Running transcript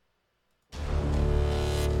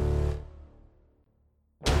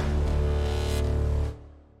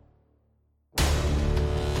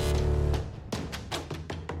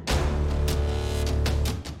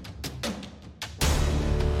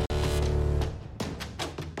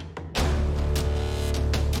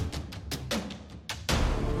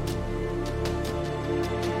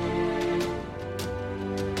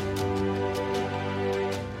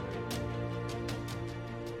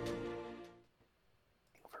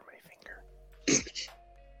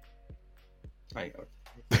I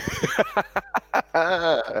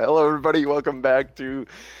Hello, everybody. Welcome back to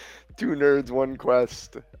Two Nerds, One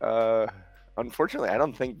Quest. Unfortunately, I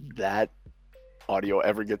don't think that audio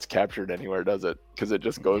ever gets captured anywhere, does it? Because it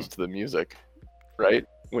just goes to the music, right?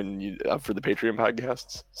 When you for the Patreon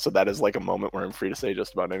podcasts. So that is like a moment where I'm free to say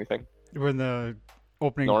just about anything. When the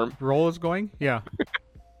opening Norm? roll is going? Yeah.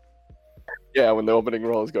 Yeah, when the opening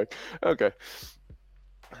roll is going. Okay.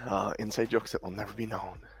 Inside jokes that will never be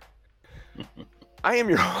known. I am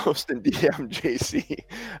your host and DM, JC.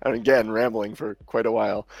 And again, rambling for quite a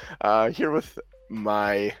while. Here with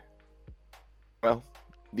the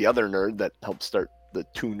other nerd that helped start the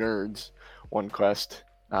Two Nerds, One Quest,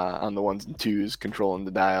 on the ones and twos, controlling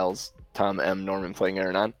the dials. Tom M. Norman playing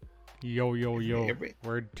Aaron. Yo, yo, yo.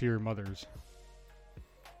 Word to your mothers.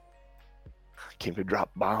 Came to drop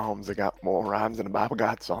bombs. I got more rhymes than a Bible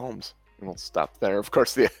got psalms. And we'll stop there. Of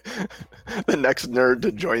course, the next nerd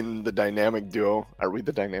to join the dynamic duo. Are we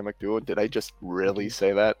the dynamic duo? Did I just really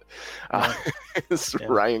say that? It's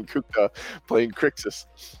Ryan Kukta playing Crixus.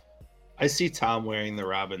 I see Tom wearing the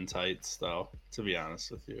Robin tights, though, to be honest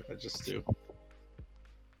with you. I just do.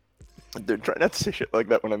 Dude, try not to say shit like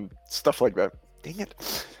that when I'm stuff like that. Dang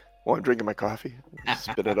it. While I'm drinking my coffee,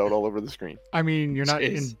 spit it out all over the screen. I mean, you're not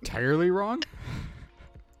entirely wrong.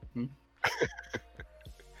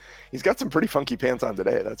 He's got some pretty funky pants on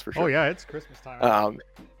today, that's for sure. Oh, yeah, it's Christmas time.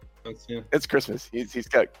 It's Christmas. He's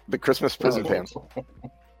got the Christmas prison pants.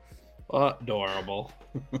 Adorable.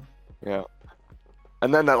 Yeah.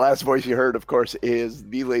 And then that last voice you heard, of course, is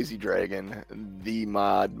the Lazy Dragon, the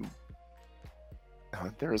mod.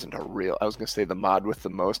 There isn't a real. I was going to say the mod with the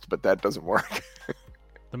most, but that doesn't work.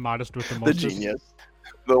 The modest with the The most. genius.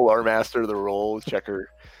 The lore master, the role checker,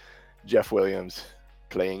 Jeff Williams,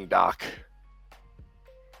 playing Doc.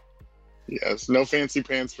 Yes, no fancy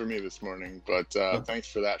pants for me this morning, but thanks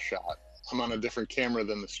for that shot. I'm on a different camera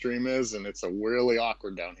than the stream is, and it's really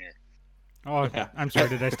awkward down here. Oh, I'm sorry.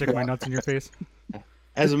 Did I stick my nuts in your face?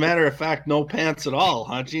 As a matter of fact, no pants at all,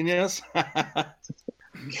 huh, genius?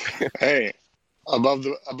 Hey, above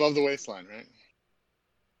the waistline, right?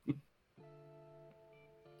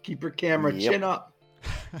 Keep your camera chin up.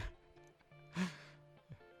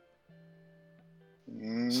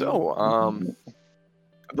 So,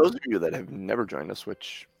 those of you that have never joined us,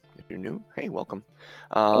 which if you're new, hey, welcome.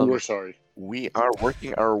 We're sorry. We are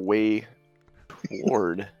working our way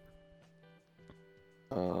toward.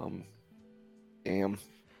 Damn.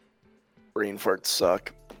 Brain farts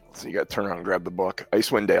suck. So you got to turn around and grab the book.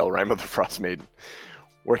 Icewind Dale, Rime of the Frost Maiden.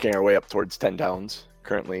 Working our way up towards 10 Towns.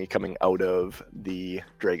 Currently coming out of the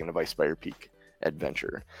Dragon of Icespire Peak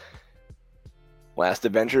adventure. Last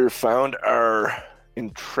adventure found our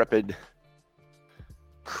intrepid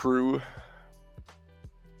crew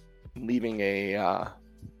leaving a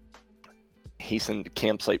hastened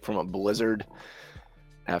campsite from a blizzard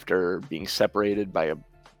after being separated by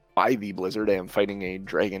the blizzard and fighting a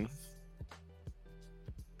dragon.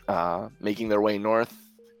 Making their way north,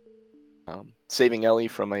 saving Ellie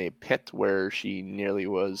from a pit where she nearly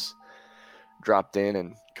was dropped in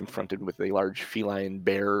and confronted with a large feline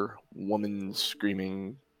bear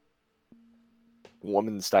woman-style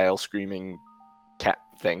screaming cat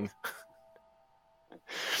thing.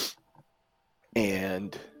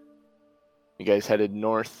 And you guys headed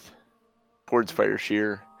north towards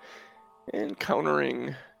Fireshear,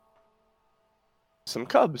 encountering some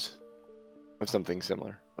cubs of something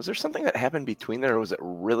similar. Was there something that happened between there, or was it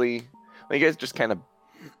really... Well, you guys just kind of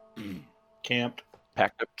Camped.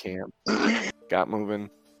 packed up camp, got moving,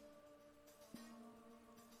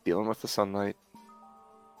 dealing with the sunlight.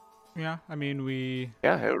 Yeah, I mean,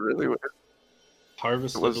 Yeah, it really was.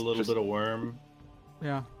 Harvested a little bit of worm.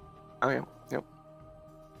 Yeah. Oh, yeah, yep.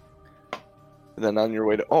 And then on your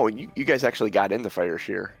way to... Oh, you guys actually got into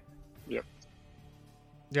Fireshear. Yep.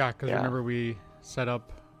 Yeah, because remember we set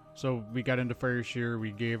up... So we got into Fireshear,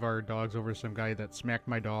 we gave our dogs over to some guy that smacked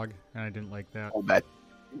my dog, and I didn't like that. Oh, that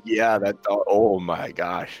dog. Oh my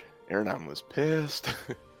gosh. Aaron was pissed.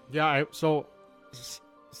 Yeah,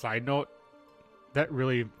 side note, that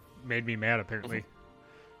really made me mad, apparently,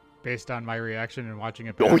 based on my reaction and watching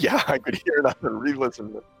it back. Oh yeah, I could hear it and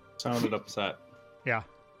re-listen. Sounded upset. Yeah.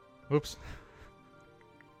 Oops.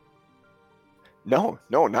 No,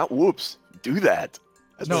 not whoops. Do that.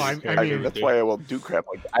 No, I mean... That's why I will do crap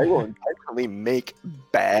like that. I will intentionally make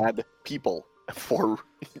bad people for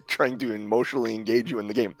trying to emotionally engage you in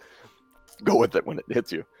the game. Go with it when it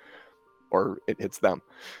hits you. Or it hits them.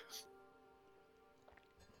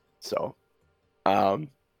 So,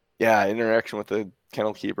 interaction with the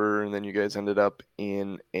kennel keeper, and then you guys ended up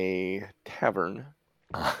in a tavern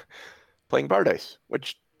playing bar dice,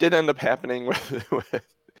 which did end up happening with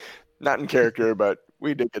not in character, but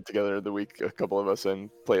we did get together the week, a couple of us, and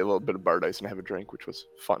play a little bit of bar dice and have a drink, which was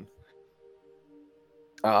fun.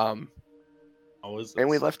 And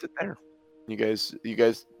we left it there. You guys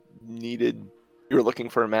you were looking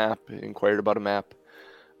for a map, inquired about a map,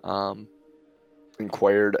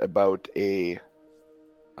 inquired about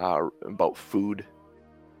about food,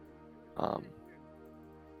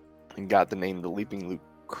 and got the name The Leaping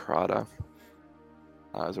Lucrata.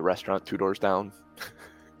 As a restaurant 2 doors down.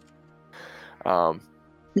 And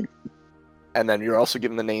then you're also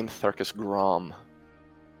given the name Tharkus Grom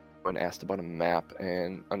when asked about a map,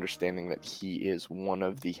 and understanding that he is one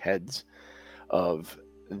of the heads of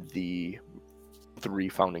the 3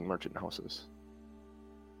 founding merchant houses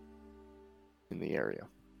in the area.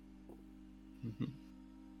 Mm-hmm.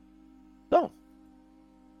 So,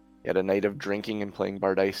 you had a night of drinking and playing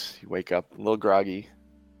bar dice. You wake up a little groggy,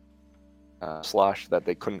 slosh that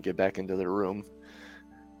they couldn't get back into their room.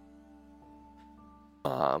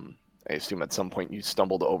 I assume at some point you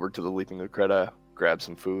stumbled over to the Leaping Lucrata, grabbed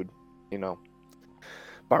some food,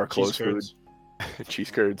 bar closed food, cheese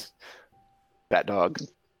curds, fat dog.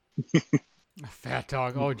 A fat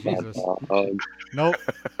dog. Oh, Jesus. Nope.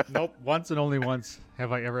 Once and only once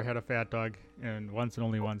have I ever had a fat dog, and once and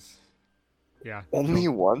only once. Yeah. Only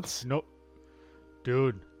once? Nope.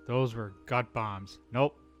 Dude, those were gut bombs.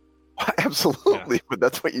 Nope. Absolutely, yeah. But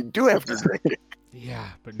that's what you do after drinking. Yeah,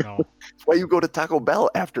 but no. That's why you go to Taco Bell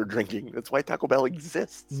after drinking. That's why Taco Bell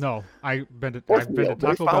exists. No, I've been to Taco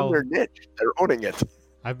Bell. Found their niche. They're owning it.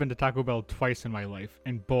 I've been to Taco Bell twice in my life,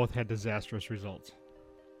 and both had disastrous results.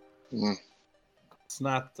 It's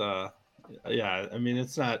not,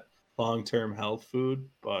 it's not long-term health food,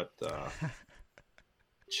 but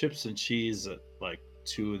chips and cheese at like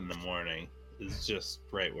 2 a.m. is just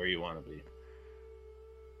right where you want to be.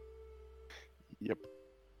 Yep.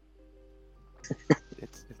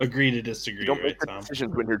 Agree to disagree. You don't make Tom?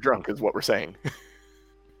 Decisions when you're drunk is what we're saying.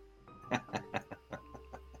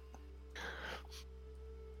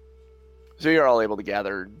 So you're all able to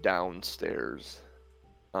gather downstairs.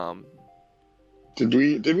 Did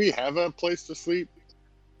we have a place to sleep?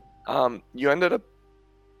 You ended up,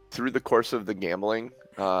 through the course of the gambling,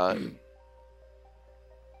 found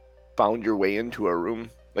your way into a room.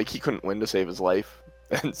 Like, he couldn't win to save his life.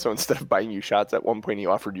 And so instead of buying you shots, at one point he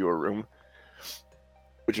offered you a room.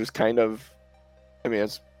 Which was kind of,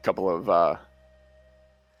 it's a couple of,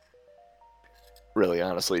 really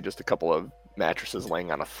honestly, just a couple of mattresses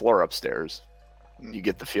laying on a floor upstairs. You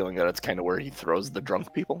get the feeling that it's kind of where he throws the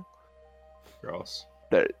drunk people. Gross.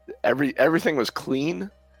 That everything was clean,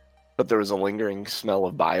 but there was a lingering smell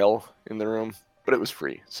of bile in the room. But it was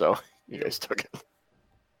free, so you guys took it.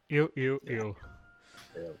 Ew. Yeah.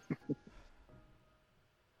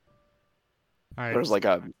 Right. There was like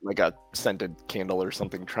a scented candle or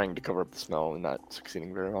something trying to cover up the smell and not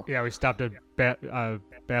succeeding very well. Yeah, we stopped at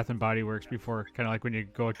Bath and Body Works before, kind of like when you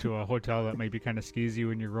go to a hotel that might be kind of skeezy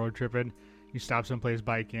when you're road tripping. You stop someplace,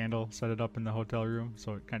 buy a candle, set it up in the hotel room,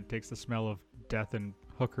 so it kind of takes the smell of death and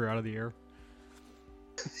hooker out of the air.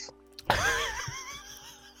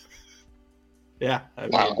 Yeah.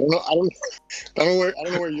 Wow. I don't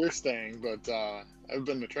know where you're staying, but I've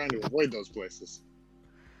been trying to avoid those places.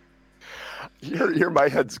 My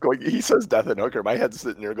head's going. He says death and hooker. My head's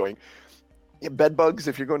sitting there going, yeah, bed bugs.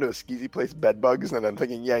 If you're going to a skeezy place, bed bugs. And I'm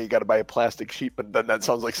thinking, yeah, you got to buy a plastic sheet, but then that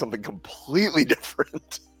sounds like something completely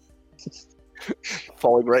different.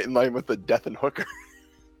 Falling right in line with the death and hooker.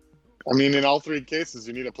 I mean, in all 3 cases,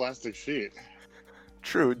 you need a plastic sheet.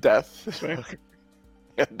 True, death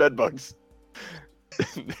and bed bugs.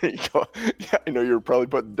 There you go. Yeah, I know you're probably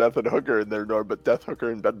putting death and hooker in there, Norm, but death, hooker,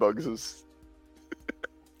 and bed bugs is.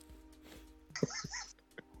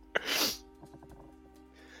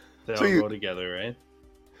 They all go together, right?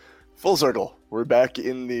 Full circle. We're back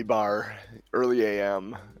in the bar, early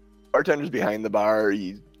AM. Bartender's behind the bar.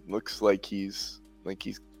 He looks like he's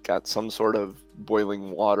got some sort of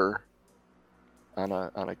boiling water on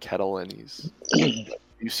a kettle, and you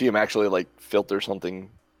see him actually like filter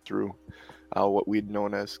something through what we'd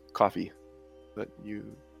known as coffee, but you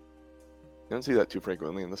don't see that too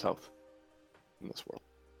frequently in the South, in this world.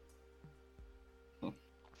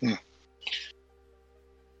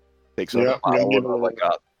 Takes a bottle of like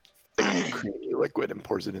a creamy liquid and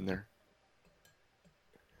pours it in there.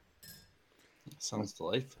 Sounds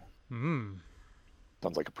delightful.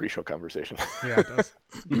 Sounds like a pre-show conversation. Yeah, it does.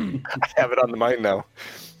 I have it on the mind now.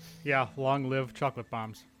 Yeah, long live chocolate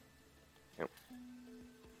bombs. Yep.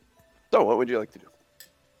 So, what would you like to do?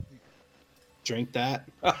 Drink that.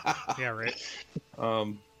 Yeah, right.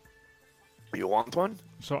 You want one?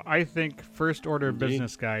 So I think first order of Indeed.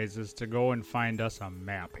 business, guys, is to go and find us a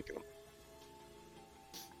map.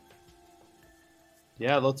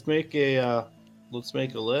 Yeah, let's make a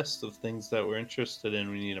list of things that we're interested in.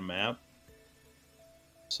 We need a map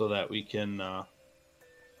so that we can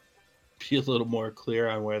be a little more clear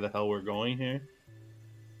on where the hell we're going here,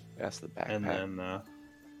 That's the backpack. and then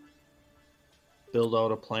build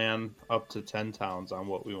out a plan up to 10 towns on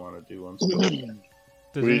what we want to do. Once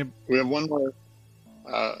Does we any, have one more.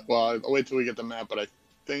 Well, I'll wait till we get the map, but I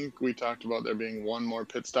think we talked about there being one more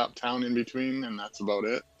pit stop town in between, and that's about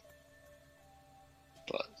it.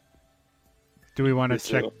 But do we want to This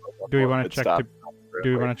is check? a Do we want to pit check stop to? real Do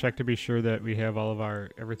we quick. want to check to be sure that we have all of our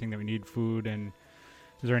everything that we need, food, and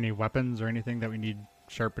is there any weapons or anything that we need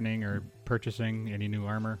sharpening or purchasing? Any new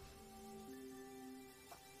armor?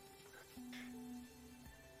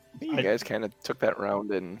 You guys kind of took that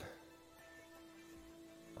round in.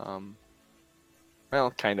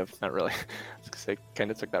 Well, kind of, not really. I was gonna say, kind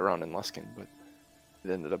of took that round in Luskin, but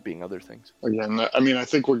it ended up being other things. again, I mean, I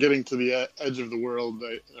think we're getting to the edge of the world.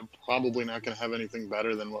 They're probably not going to have anything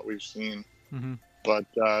better than what we've seen. Mm-hmm. But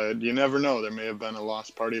you never know. There may have been a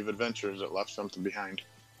lost party of adventurers that left something behind.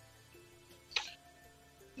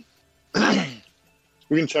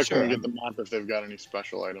 We can check Sure. when we get the map if they've got any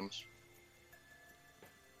special items.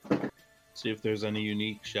 see if there's any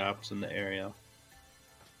unique shops in the area.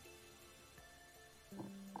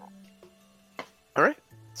 All right.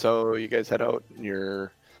 So you guys head out.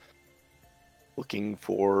 You're looking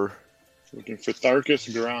for. Looking for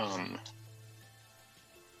Tharkus Gram.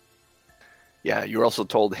 Yeah, you were also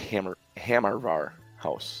told Hammervar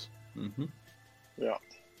House. Mm-hmm.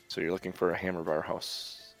 So you're looking for a Hammervar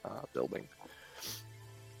House building.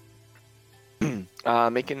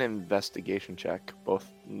 Make an investigation check, both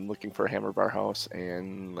looking for a Hammervar House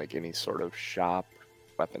and like any sort of shop,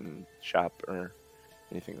 weapon shop, or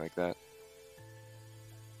anything like that.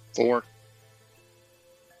 4.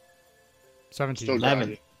 17. Still 11.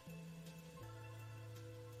 groggy.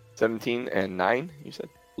 17 and 9, you said?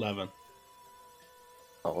 11.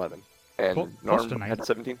 Oh, 11. And Close Norm to 9. had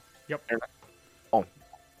 17? Yep. Oh,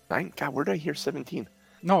 9? God, where did I hear 17?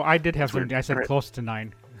 No, I did have That's weird. 17. I said Alright. close to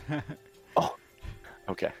 9.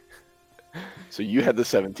 Okay. So you had the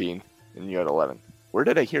 17 and you had 11. Where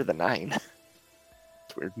did I hear the 9?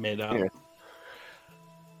 It's weird. Made up.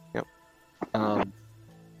 Yeah.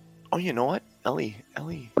 Oh, you know what? Ellie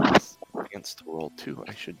is against the roll too.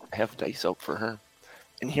 I should have dice out for her.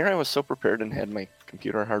 And here I was so prepared and had my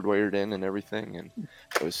computer hardwired in and everything, and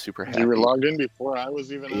I was super happy. You were logged in before I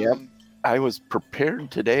was even Yep. on. I was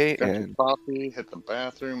prepared today, Got your and coffee, hit the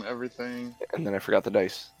bathroom, everything. then I forgot the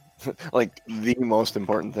dice. Like the most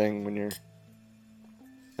important thing when you're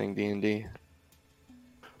playing D&D.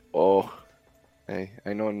 Oh, hey,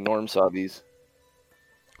 I know Norm saw these.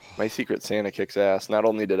 My Secret Santa kicks ass. Not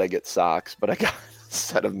only did I get socks, but I got a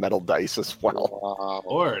set of metal dice as well. Wow.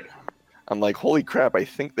 Lord. I'm like, holy crap, I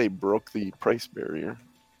think they broke the price barrier.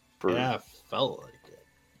 Yeah, felt like it.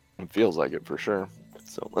 It feels like it for sure.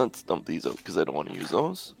 So let's dump these out because I don't want to use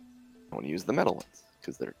those. I want to use the metal ones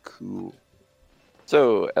because they're cool.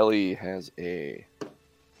 So Ellie has a.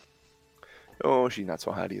 Oh, she's not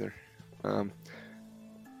so hot either.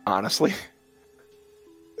 Honestly,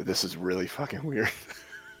 this is really fucking weird.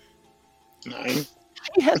 9.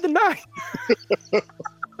 She had the 9.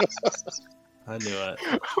 I knew it.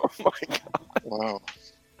 Oh my god. Wow.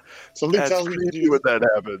 Something That's tells me creepy when that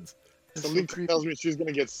happens. something tells me she's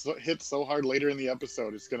gonna get hit so hard later in the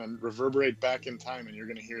episode. It's gonna reverberate back in time, and you're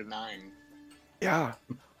gonna hear 9. Yeah.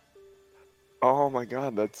 Oh my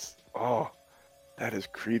god, that is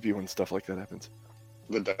creepy when stuff like that happens.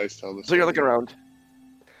 The dice tell the So you're story. looking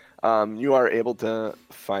around. You are able to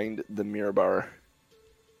find the Mirabar.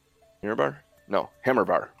 Mirabar? No,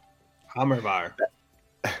 Hammerbar. Hammerbar.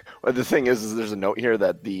 Well, the thing is there's a note here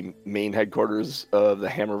that the main headquarters of the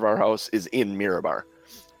Hammervar House is in Mirabar,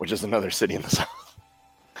 which is another city in the south.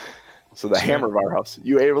 So the Sure. Hammervar House,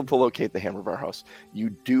 you are able to locate the Hammervar House.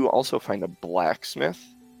 You do also find a blacksmith,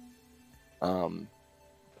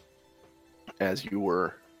 as you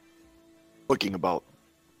were looking about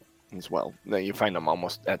as well. Now you find them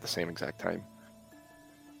almost at the same exact time.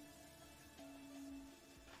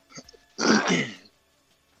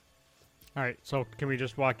 All right, so can we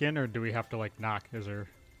just walk in, or do we have to like knock? Is there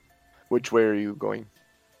Which way are you going?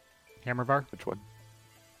 Hammervar? Which one?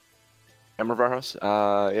 Hammervar House?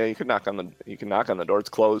 Yeah, you can knock on the door. It's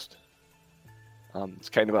closed. It's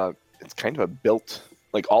kind of a built,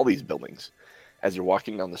 like all these buildings. As you're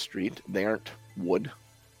walking down the street, they aren't wood.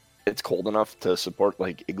 It's cold enough to support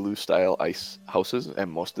like igloo style ice houses, and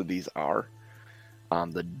most of these are.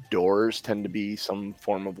 The doors tend to be some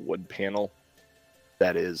form of wood panel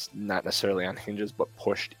that is not necessarily on hinges, but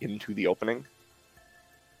pushed into the opening.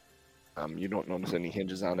 You don't notice any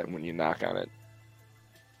hinges on it when you knock on it.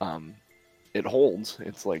 It holds.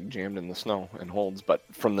 It's like jammed in the snow and holds, but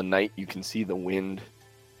from the night you can see the wind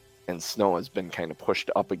and snow has been kind of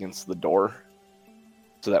pushed up against the door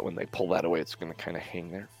so that when they pull that away, it's going to kind of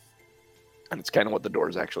hang there. And it's kind of what the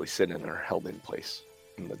doors actually sit in or held in place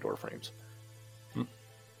in the door frames.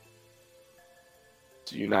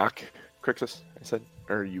 So you knock, Crixus, I said,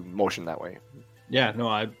 or you motion that way. Yeah, no,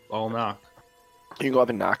 I'll knock. You can go up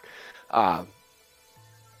and knock.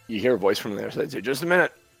 You hear a voice from the other side say, "Just a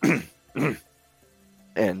minute."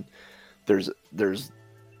 And there's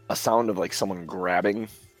a sound of like someone grabbing,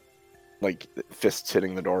 like fists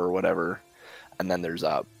hitting the door or whatever. And then there's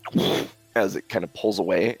a, as it kind of pulls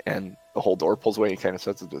away and the whole door pulls away, he kind of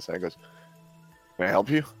sets it to the side and goes, "Can I help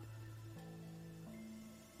you?"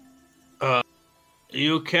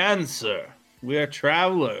 You can, sir. We are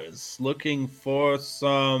travelers looking for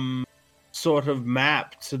some sort of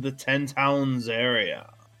map to the 10 Towns area.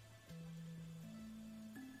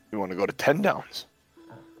 You want to go to 10 Downs?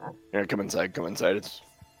 Here, come inside. It's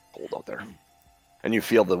cold out there. And you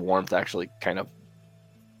feel the warmth actually kind of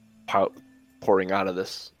pouring out of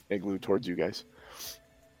this igloo towards you guys.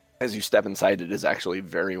 As you step inside, it is actually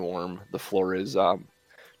very warm. The floor is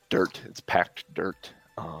dirt. It's packed dirt.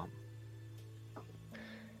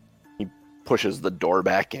 He pushes the door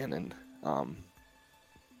back in and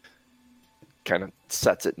kind of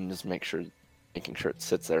sets it and just making sure it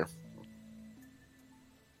sits there.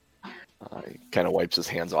 He kind of wipes his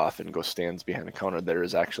hands off and stands behind the counter. There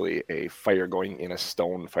is actually a fire going in a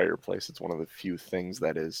stone fireplace. It's one of the few things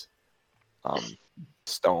that is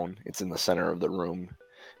stone. It's in the center of the room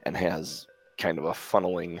and has kind of a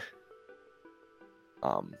funneling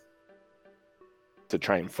to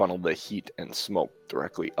try and funnel the heat and smoke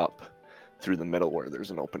directly up through the middle where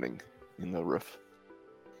there's an opening in the roof.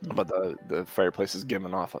 But the fireplace is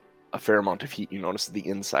giving off a fair amount of heat. You notice the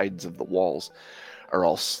insides of the walls are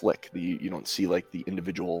all slick. You don't see like the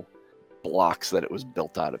individual blocks that it was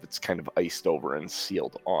built out of. It's kind of iced over and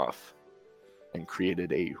sealed off and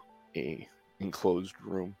created a enclosed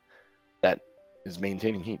room that is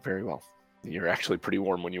maintaining heat very well. You're actually pretty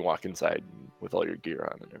warm when you walk inside with all your gear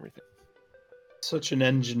on and everything. Such an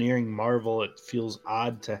engineering marvel, it feels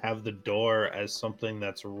odd to have the door as something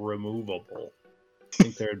that's removable. I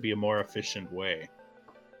think there would be a more efficient way.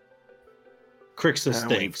 Crixus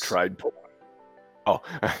We've thinks. tried pulling. Oh,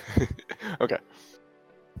 okay.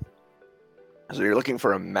 So you're looking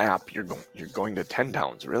for a map. You're going to 10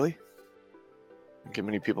 Downs, really? Look at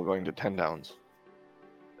many people going to 10 Downs.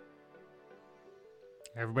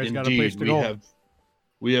 Everybody's got a place to go.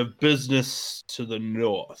 We have business to the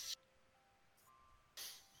north.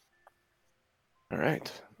 All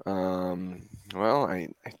right. Well,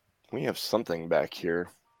 we have something back here.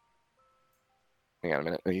 Hang on a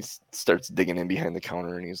minute. And he starts digging in behind the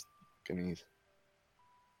counter, and he's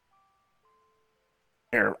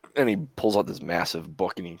here, and he pulls out this massive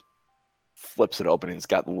book, and he flips it open, and it's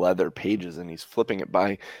got leather pages, and he's flipping it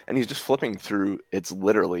by, and he's just flipping through. It's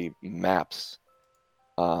literally maps,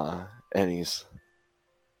 and there's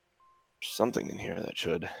something in here that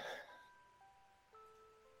should.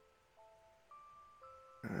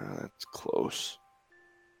 That's close.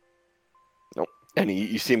 Nope. And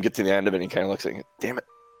you see him get to the end of it, and he kind of looks at it. Damn it,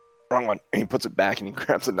 wrong one. And he puts it back, and he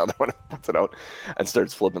grabs another one and puts it out, and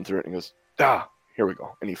starts flipping through it, and he goes, here we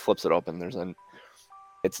go. And he flips it open.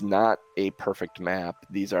 It's not a perfect map.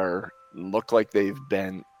 These look like they've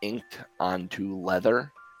been inked onto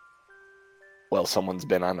leather while someone's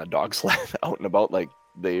been on a dog sled out and about, like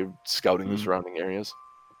they're scouting the surrounding areas.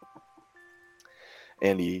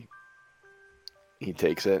 And he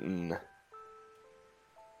takes it and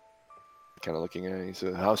kind of looking at it, he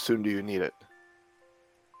says, "How soon do you need it?"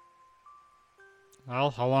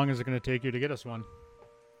 Well, how long is it going to take you to get us one?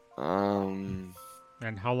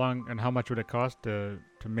 And how long and how much would it cost to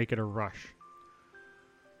make it a rush?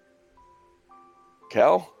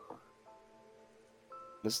 Cal?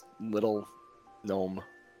 This little gnome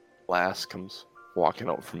lass comes walking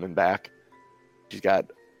out from in back. She's got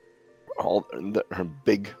her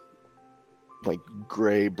big, like,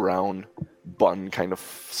 gray-brown bun kind of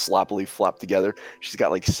sloppily flopped together. She's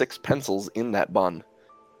got like 6 pencils in that bun,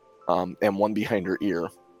 and one behind her ear.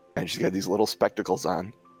 And she's got these little spectacles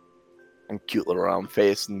on. And cute little round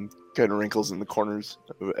face and kind of wrinkles in the corners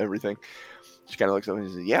of everything. She kind of looks up and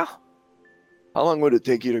she says, "Yeah? How long would it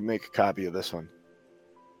take you to make a copy of this one?"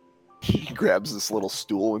 She grabs this little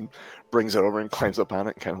stool and brings it over and climbs up on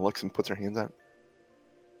it and kind of looks and puts her hands on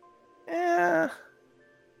it.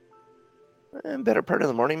 Better part of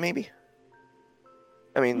the morning, maybe.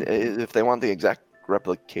 I mean, if they want the exact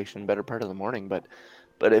replication, better part of the morning. But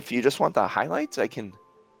if you just want the highlights, I could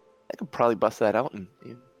probably bust that out in,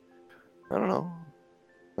 I don't know,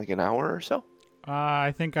 like an hour or so.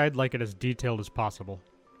 I think I'd like it as detailed as possible.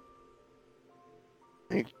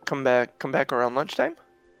 You come back around lunchtime.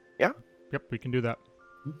 Yep, we can do that.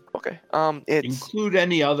 Okay. It's Include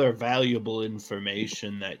any other valuable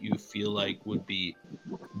information that you feel like would be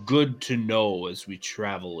good to know as we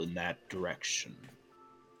travel in that direction.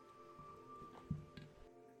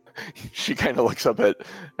 she kind of looks up at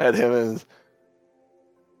him and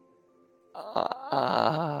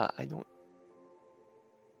I don't.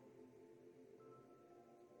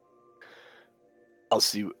 I'll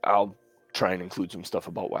see. I'll try and include some stuff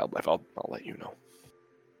about wildlife. I'll let you know.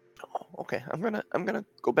 Oh, okay. I'm gonna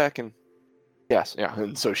go back and yes, yeah.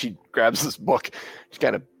 And so she grabs this book. She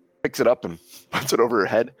kind of picks it up and puts it over her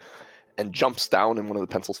head and jumps down, and one of the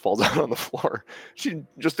pencils falls out on the floor. She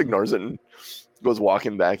just ignores it and goes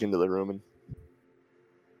walking back into the room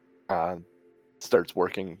and starts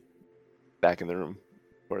working back in the room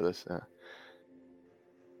for this.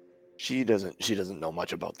 She doesn't know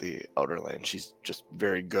much about the Outer Land. She's just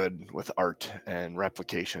very good with art and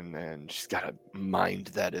replication, and she's got a mind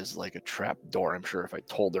that is like a trap door. I'm sure if I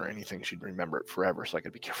told her anything, she'd remember it forever. So I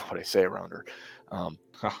gotta be careful what I say around her.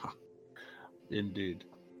 Indeed.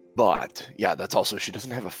 But yeah, that's also, she doesn't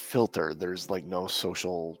have a filter. There's like no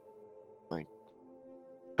social like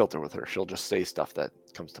filter with her. She'll just say stuff that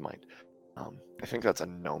comes to mind. I think that's a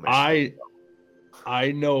gnomish.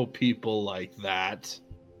 I know people like that.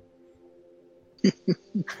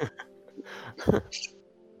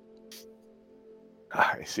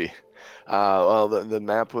 I see. Well, the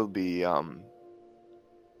map will be.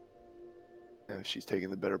 She's taking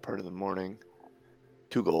the better part of the morning.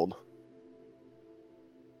 2 gold.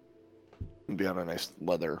 It'll be on a nice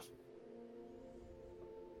leather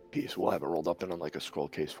piece. We'll have it rolled up in like a scroll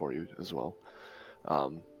case for you as well.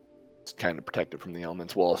 It's kind of protected from the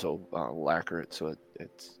elements. We'll also lacquer it so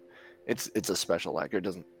it's a special lacquer. It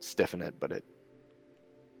doesn't stiffen it, but it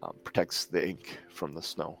protects the ink from the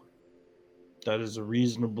snow. That is a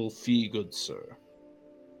reasonable fee, good sir.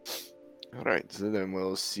 All right, so then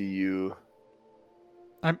we'll see you.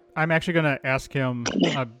 I'm actually gonna ask him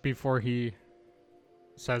before he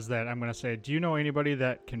says that. I'm gonna say, do you know anybody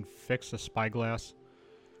that can fix a spyglass?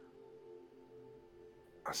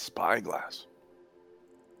 A spyglass.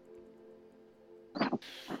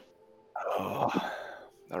 Oh,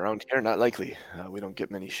 around here, not likely. We don't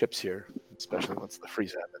get many ships here, especially once the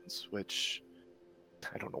freeze happens, which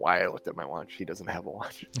I don't know why I looked at my watch. He doesn't have a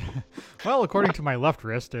watch. Well, according to my left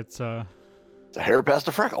wrist, it's It's a hair past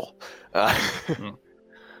a freckle. I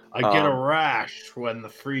get a rash when the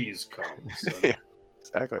freeze comes. So. Yeah,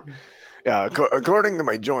 exactly. Yeah, according to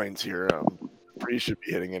my joints here, freeze should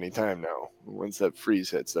be hitting any time now. Once that freeze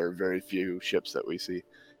hits, there are very few ships that we see.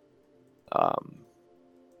 There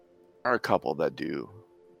are a couple that do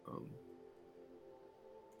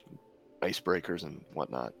icebreakers and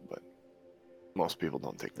whatnot, but most people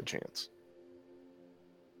don't take the chance.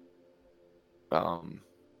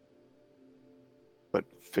 But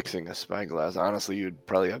fixing a spyglass, honestly, you'd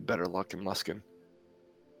probably have better luck in Luskin.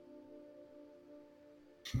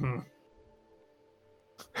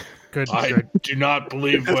 good. I do not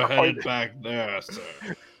believe we're headed back there,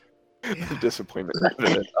 sir. The disappointment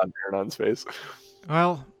evident on Ernon's face.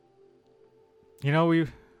 Well, you know, if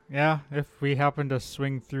we happen to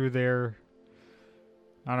swing through there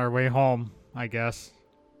on our way home, I guess.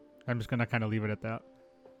 I'm just gonna kind of leave it at that.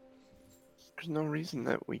 There's no reason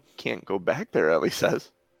that we can't go back there, Ellie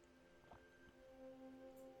says.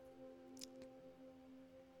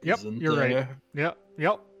 Yep, Isn't you're right. there?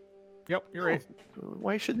 Yep, you're right.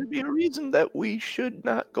 Why should there be a reason that we should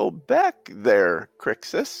not go back there,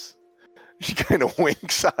 Crixus? She kind of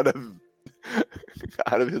winks out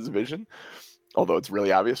of his vision, although it's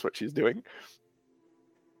really obvious what she's doing.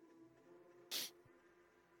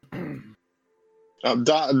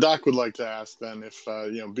 Doc would like to ask then if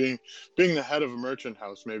being the head of a merchant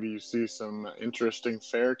house, maybe you see some interesting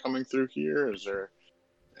fare coming through here. Is there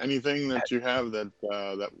anything that you have that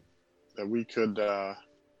we could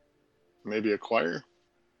maybe acquire?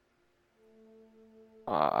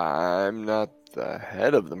 I'm not the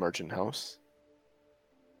head of the merchant house.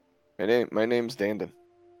 My name's Dandon.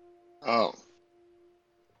 Oh,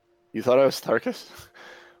 You thought I was Tarkus?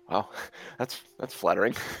 Wow, that's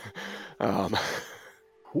flattering.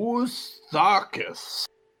 Who's Tharkus?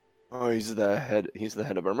 Oh, he's the head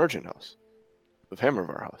of our merchant house, of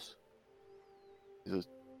Hammervar House. He's a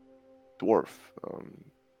dwarf.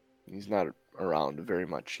 He's not around very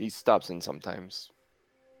much. He stops in sometimes.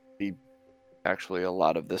 Actually, a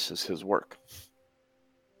lot of this is his work.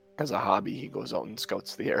 As a hobby, he goes out and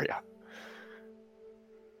scouts the area.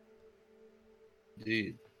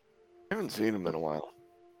 Indeed. I haven't seen him in a while.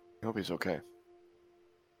 I hope he's okay.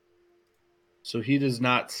 So he does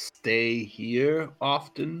not stay here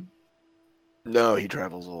often? No, he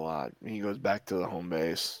travels a lot. He goes back to the home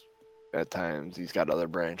base at times. He's got other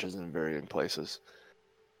branches in varying places.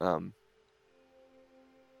 When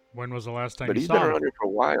was the last time But you he's been saw him? around here for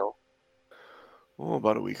a while. Oh,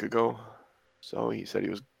 about a week ago. So he said he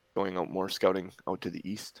was going out more scouting out to the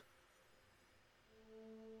east.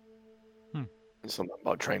 Something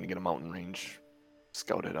about trying to get a mountain range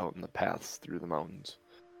scouted out in the paths through the mountains.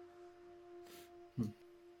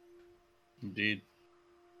 Indeed.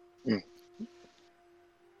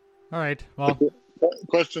 All right. Well,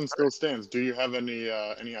 Question still stands. Do you have any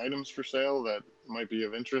items for sale that might be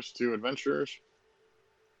of interest to adventurers?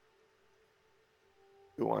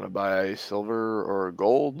 You want to buy silver or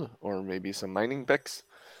gold or maybe some mining picks?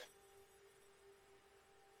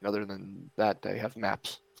 Other than that, I have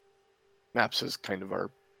maps. Maps is kind of our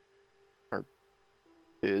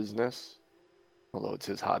business, although it's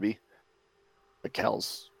his hobby. But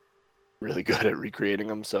Cal's really good at recreating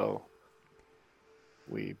them, so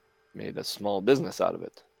we made a small business out of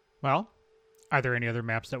it. well, are there any other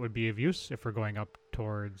maps that would be of use if we're going up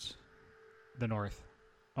towards the north,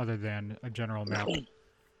 other than a general map?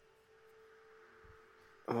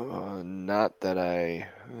 Not that I...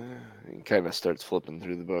 he kind of starts flipping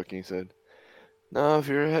through the book. He said, no, if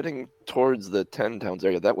you're heading towards the 10 Towns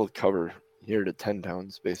area, that will cover here to 10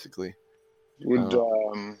 Towns, basically. Would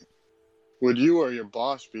you or your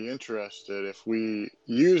boss be interested if we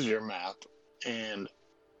use your map and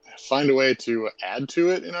find a way to add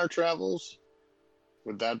to it in our travels?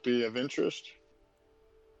 Would that be of interest?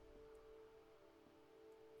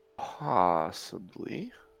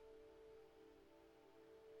 Possibly.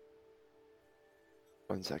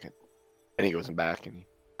 1 second. And he goes back and he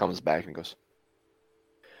comes back and goes,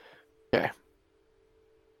 okay.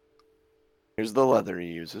 Here's the leather he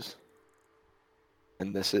uses.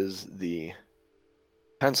 And this is the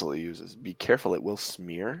pencil he uses. Be careful, it will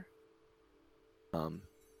smear.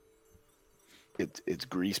 It's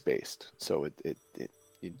grease based, so it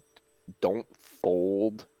you don't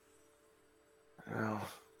fold. Well,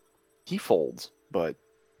 he folds, but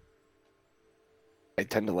I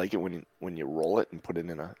tend to like it when you roll it and put it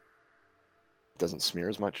in it doesn't smear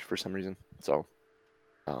as much for some reason. So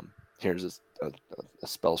here's a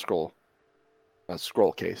spell scroll, a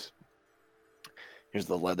scroll case. Here's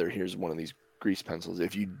the leather. Here's one of these grease pencils.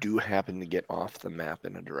 If you do happen to get off the map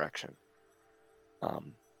in a direction,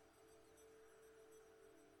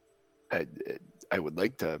 I would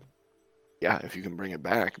like to, if you can bring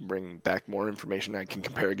back more information I can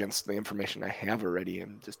compare against the information I have already,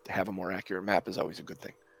 and just have a more accurate map is always a good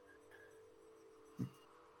thing.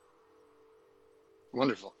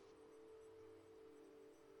 Wonderful.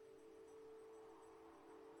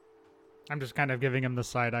 I'm just kind of giving him the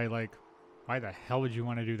side eye, like, why the hell would you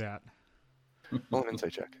want to do that? Roll an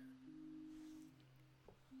insight check.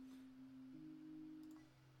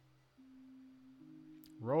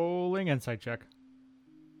 Rolling insight check.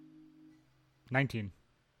 19.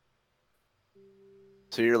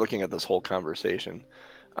 So you're looking at this whole conversation.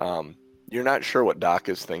 You're not sure what Doc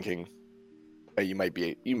is thinking. You might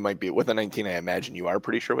be with a 19. I imagine you are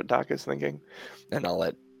pretty sure what Doc is thinking, and I'll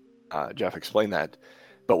let Jeff explain that.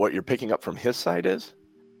 But what you're picking up from his side is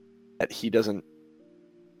that he doesn't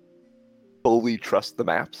fully trust the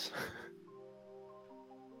maps.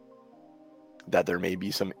 That there may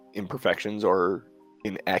be some imperfections or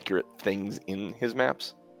inaccurate things in his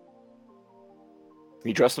maps.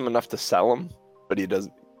 He trusts them enough to sell them, but he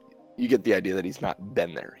doesn't. You get the idea that he's not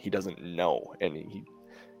been there. He doesn't know, and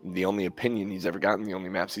the only opinion he's ever gotten, the only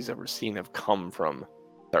maps he's ever seen, have come from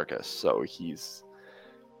Tharkus. So he's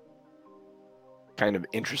kind of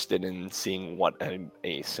interested in seeing what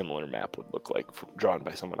a similar map would look like drawn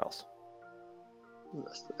by someone else.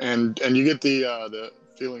 And you get the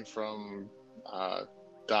feeling from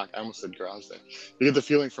Doc. I almost said Graz there. You get the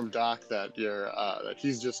feeling from Doc that that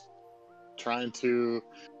he's just trying to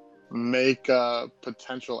make a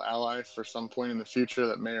potential ally for some point in the future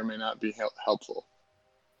that may or may not be helpful.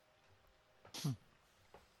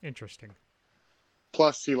 Interesting.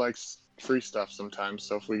 Plus, he likes free stuff sometimes.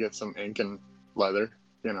 So if we get some ink and leather,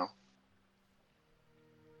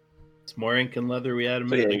 It's more ink and leather we had a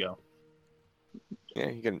minute ago. Yeah,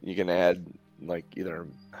 you can add like either,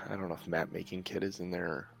 I don't know if map making kit is in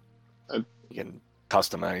there. Or you can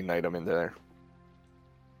customize an item into there.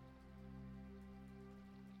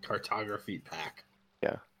 cartography pack.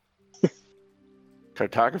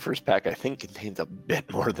 Cartographer's pack, I think, contains a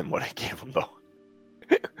bit more than what I gave him, though.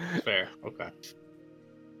 Fair. Okay.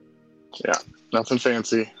 Yeah, nothing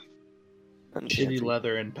fancy. Shitty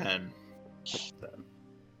leather and pen. Then.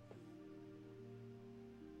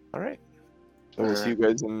 All right. So we'll see you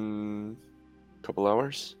guys in a couple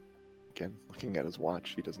hours. Again, looking at his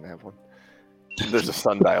watch, he doesn't have one. There's a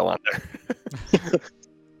sundial on there.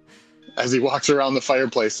 As he walks around the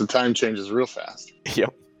fireplace, the time changes real fast.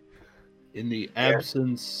 Yep. In the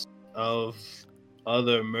absence of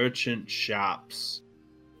other merchant shops,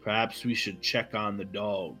 perhaps we should check on the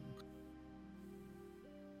dog.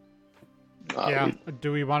 Yeah.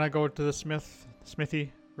 Do we want to go to the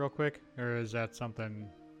smithy real quick, or is that something?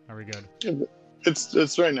 Are we good?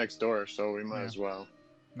 It's right next door, so we might as well. All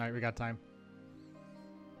right, we got time.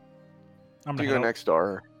 I'm Do gonna you go head out. next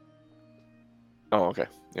door? Oh, okay.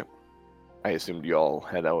 Yep. I assumed you all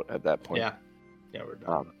head out at that point. Yeah. Yeah, we're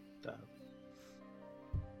done.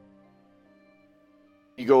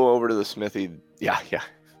 You go over to the smithy. Yeah.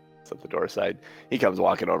 It's at the door side. He comes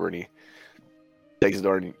walking over and he takes the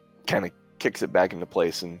door and he kind of kicks it back into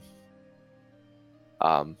place. And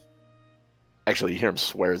actually, you hear him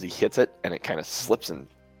swear as he hits it, and it kind of slips and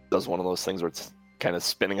does one of those things where it's kind of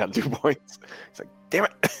spinning on 2 points. He's like, "Damn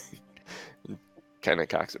it!" and kind of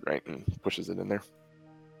cocks it right and pushes it in there.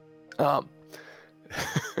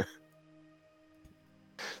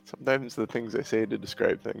 Sometimes the things I say to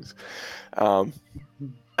describe things. Don't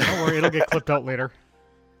worry, it'll get clipped out later.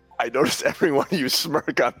 I noticed every one of you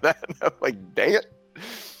smirk on that. And I'm like, dang it.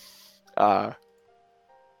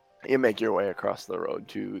 You make your way across the road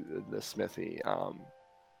to the smithy.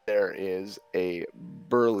 There is a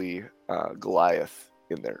burly Goliath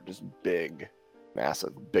in there, just big,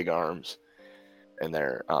 massive, big arms. And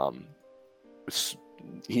they're,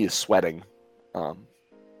 he is sweating,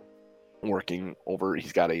 working over,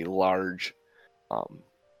 he's got a large,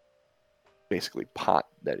 basically pot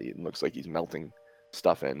that he looks like he's melting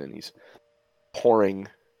stuff in, and he's pouring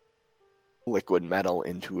liquid metal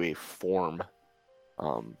into a form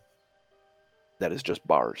that is just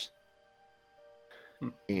bars.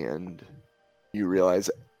 And you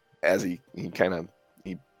realize as he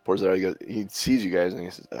pours it out, he sees you guys and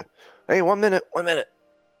he says, "Hey, 1 minute.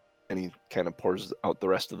 And he kind of pours out the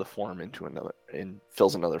rest of the form into another, and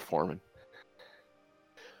fills another form. And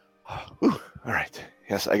all right,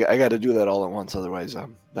 yes, I got to do that all at once, otherwise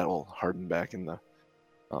that will harden back in the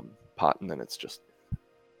pot, and then it's just,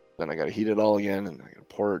 then I got to heat it all again, and I got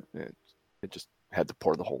to pour it. It just had to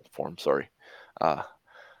pour the whole form. Sorry. How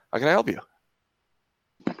can I help you?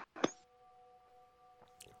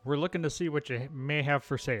 We're looking to see what you may have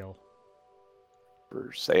for sale.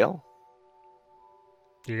 For sale?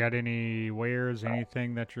 Do you got any wares,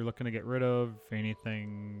 anything that you're looking to get rid of,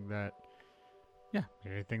 anything that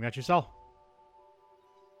you sell?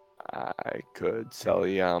 I could sell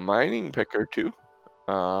you a mining pick or two.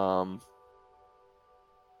 Town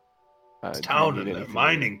and the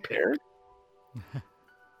mining pick.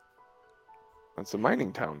 It's a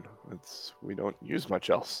mining town. We don't use much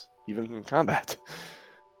else, even in combat.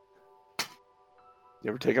 You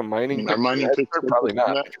ever take a mining pick? Our mining pick? Probably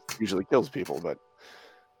not. Because it usually kills people, but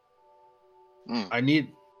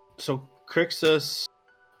So Crixus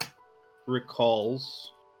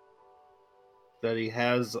recalls that he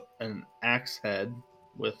has an axe head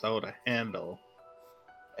without a handle,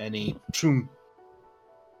 and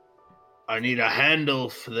I need a handle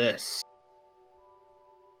for this.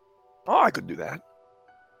 oh, I could do that.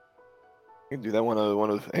 I can do that. One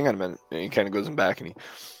of. Hang on a minute. And he kind of goes in back and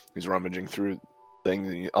he's rummaging through things,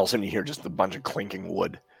 and all of a sudden you hear just a bunch of clinking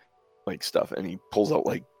wood, like stuff, and he pulls out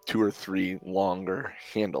like 2 or 3 longer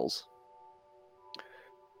handles.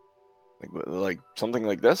 Like something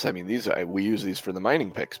like this. I mean, we use these for the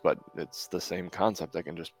mining picks, but it's the same concept. I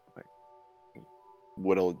can just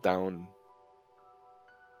whittle it down,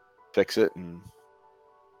 fix it, and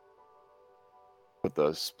put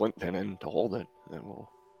the splint pin in to hold it. And we'll.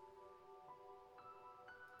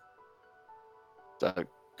 Is that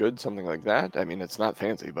good? Something like that. I mean, it's not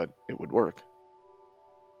fancy, but it would work.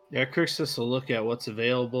 Yeah, Crixus will look at what's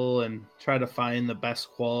available and try to find the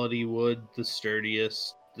best quality wood, the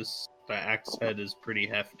sturdiest. The axe head is pretty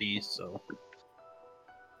hefty, so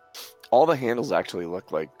all the handles actually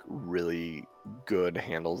look like really good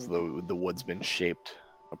handles. The wood's been shaped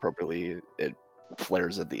appropriately. It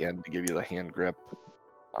flares at the end to give you the hand grip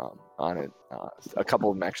on it. A couple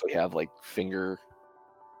of them actually have like finger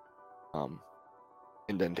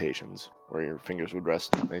indentations where your fingers would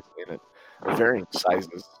rest nicely in it. Varying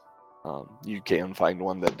sizes. You can find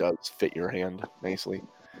one that does fit your hand nicely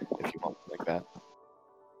if you want like that.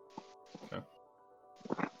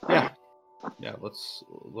 Yeah, let's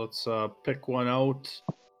pick one out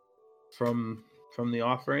from the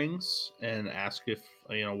offerings and ask if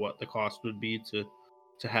what the cost would be to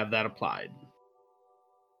have that applied.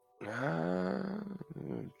 It's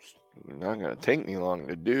not gonna take me long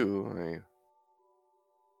to do.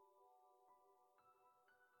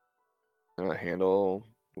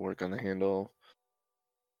 Work on the handle.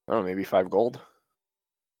 I don't know, maybe 5 gold.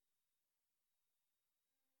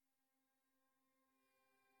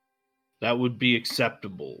 That would be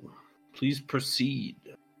acceptable. Please proceed.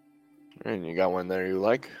 And you got one there you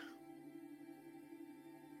like?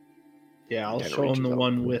 Yeah, I'll Kinda show him reaches the out.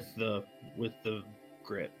 one with the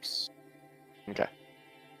grips. Okay.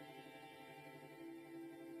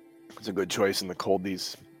 It's a good choice in the cold.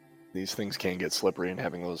 These things can get slippery, and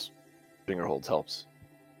having those finger holds helps.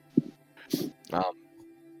 And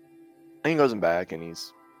he goes back, and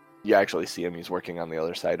you actually see him. He's working on the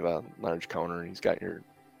other side of a large counter. He's got your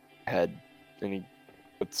head, and he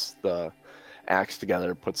puts the axe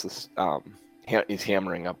together. Puts this. He's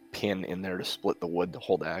hammering a pin in there to split the wood to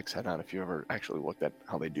hold the axe head on. If you ever actually looked at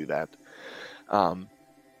how they do that,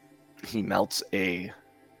 he melts a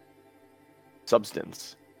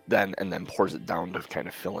substance and then pours it down to kind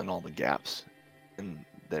of fill in all the gaps in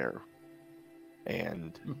there,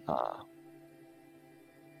 and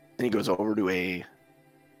then he goes over to a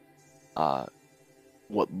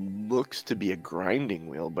what looks to be a grinding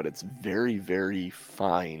wheel, but it's very, very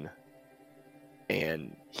fine,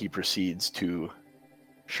 and he proceeds to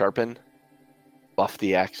sharpen, buff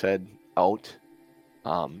the axe head out.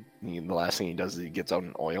 The last thing he does is he gets out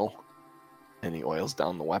an oil, and he oils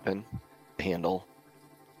down the weapon handle,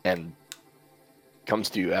 and comes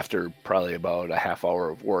to you after probably about a half hour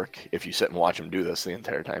of work, if you sit and watch him do this the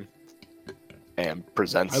entire time, and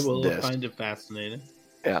presents I will this. find it fascinating.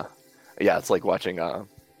 Yeah, it's like watching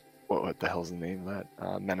what the hell's the name of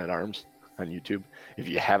that? Men at Arms on YouTube. If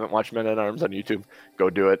you haven't watched Men at Arms on YouTube, go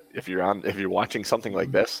do it. If you're watching something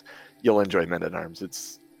like this, you'll enjoy Men at Arms.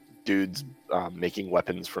 It's dudes making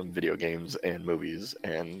weapons from video games and movies,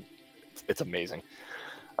 and it's amazing.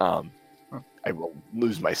 I will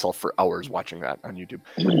lose myself for hours watching that on YouTube.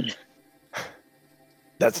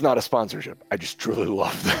 That's not a sponsorship. I just truly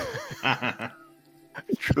love that.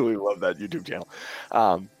 I truly love that YouTube channel.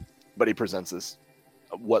 But he presents this,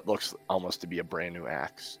 what looks almost to be a brand new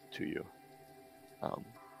axe to you.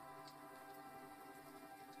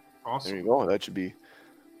 Awesome. There you go. That should be.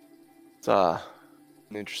 It's an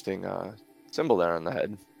interesting symbol there on the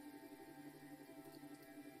head.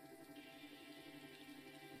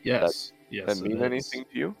 Yes. Does that mean anything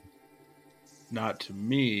to you? Not to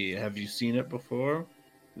me. Have you seen it before?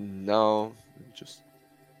 No. It's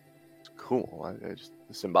cool.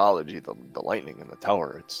 The symbology, the lightning in the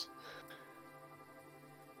tower.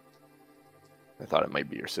 I thought it might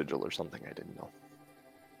be your sigil or something. I didn't know.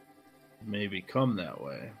 May become that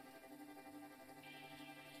way.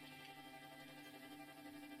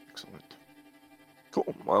 Excellent.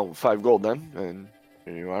 Cool. Well, 5 gold then, and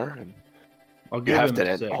here you are. And I'll give have him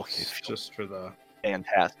to 6 okay, just for the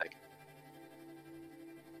fantastic.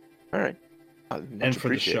 All right. and for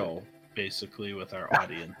the show, basically, with our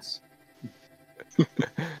audience.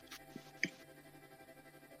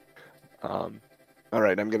 All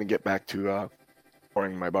right, I'm gonna get back to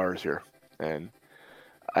pouring my bars here, and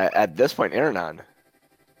at this point, Aranon,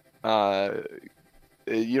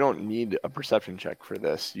 you don't need a perception check for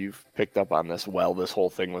this. You've picked up on this while this whole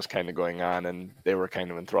thing was kind of going on, and they were kind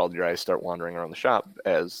of enthralled. Your eyes start wandering around the shop,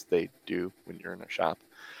 as they do when you're in a shop.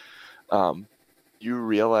 You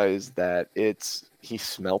realize that he's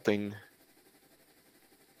smelting,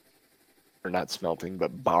 or not smelting,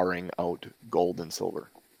 but barring out gold and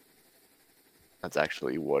silver. That's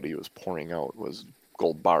actually what he was pouring out, was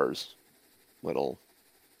gold bars, little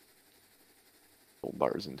gold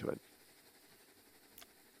bars into it.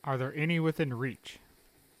 Are there any within reach?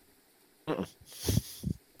 No.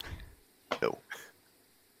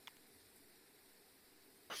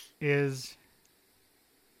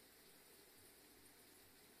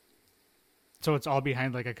 So it's all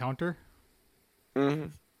behind like a counter? Mm-hmm.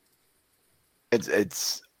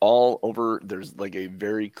 It's all over. There's like a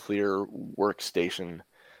very clear workstation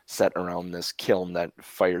set around this kiln that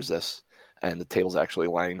fires this, and the tables actually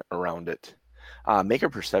line around it. Make a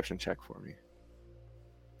perception check for me.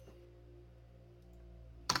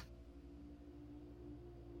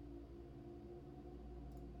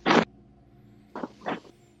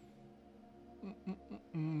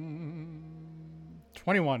 Mm,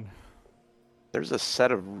 21. There's a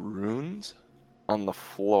set of runes on the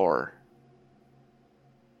floor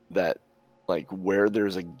that, like, where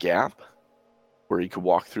there's a gap where you could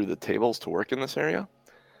walk through the tables to work in this area,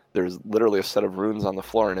 There's literally a set of runes on the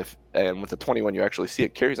floor, and with the 21, you actually see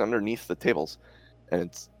it carries underneath the tables,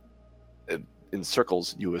 and it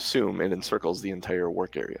encircles. You assume it encircles the entire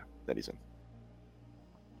work area that he's in.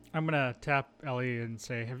 I'm gonna tap Ellie and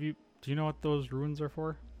say, do you know what those runes are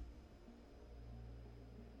for?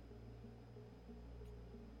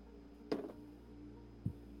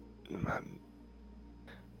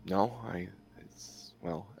 No,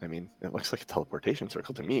 I mean, it looks like a teleportation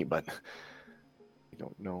circle to me, but I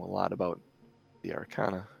don't know a lot about the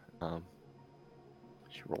Arcana.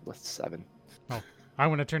 She rolled a 7. Oh, I'm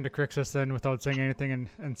gonna turn to Crixus then without saying anything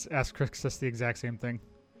and ask Crixus the exact same thing.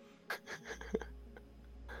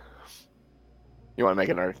 You want to make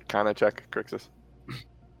an Arcana check, Crixus?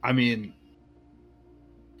 I mean,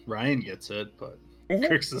 Ryan gets it, but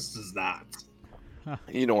Crixus does not.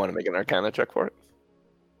 You don't want to make an Arcana check for it?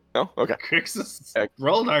 No? Okay. Crixus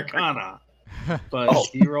rolled Arcana, but Oh.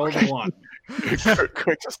 he rolled a 1.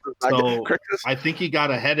 Crixus does not So Crixus, I think he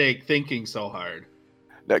got a headache thinking so hard.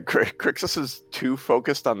 that Crixus is too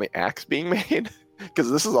focused on the axe being made,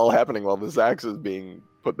 because this is all happening while this axe is being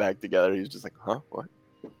put back together. He's just like, huh? What?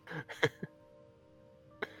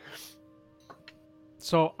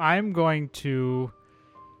 So I'm going to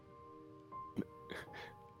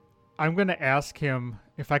ask him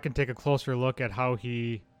if I can take a closer look at how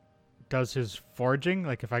he does his forging,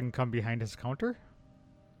 like if I can come behind his counter.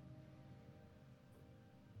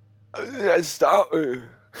 Stop.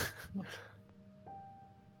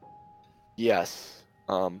 Yes.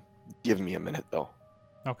 Give me a minute though.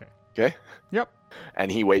 Okay. Okay. Yep.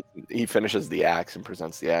 And he waits. He finishes the axe and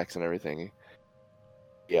presents the axe and everything.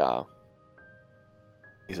 Yeah.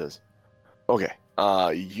 He says, "Okay.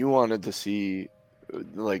 You wanted to see,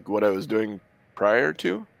 like, what I was doing prior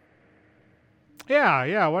to?"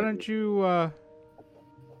 Yeah. Why don't you?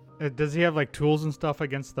 Does he have like tools and stuff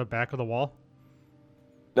against the back of the wall?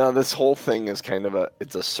 No, this whole thing is kind of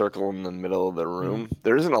it's a circle in the middle of the room.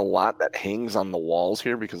 There isn't a lot that hangs on the walls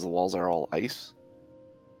here because the walls are all ice.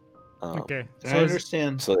 Okay. I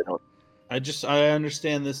understand. So they don't. I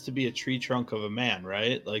understand this to be a tree trunk of a man,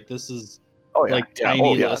 right? Like this is Oh yeah. like yeah. tiny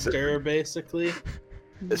Oh, yeah. Lister, basically.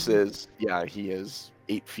 This is he is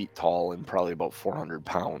 8 feet tall and probably about 400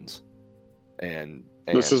 pounds. And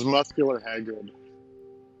This is muscular Hagrid.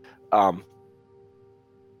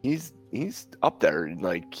 He's up there,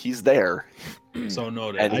 like he's there. So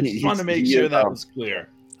noted. And I just want to make sure that was clear.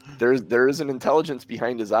 There is an intelligence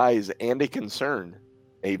behind his eyes and a concern,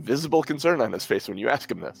 a visible concern on his face when you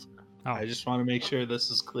ask him this. Oh. I just want to make sure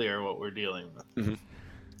this is clear what we're dealing with.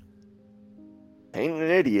 Ain't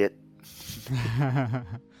an idiot.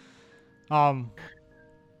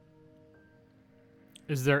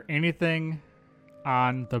 Is there anything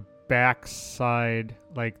on the back side,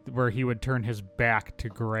 like where he would turn his back to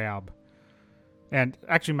grab? And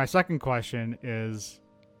actually, my second question is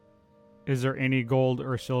there any gold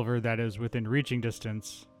or silver that is within reaching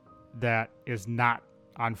distance that is not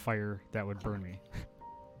on fire that would burn me?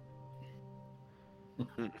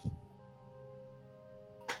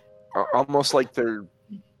 Almost like they're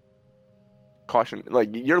caution. Like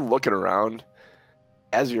you're looking around.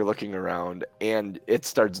 As you're looking around, and it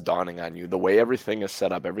starts dawning on you, the way everything is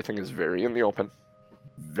set up, everything is very in the open,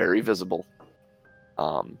 very visible.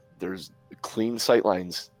 There's clean sight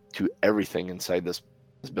lines to everything inside this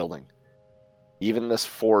building. Even this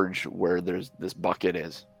forge where there's this bucket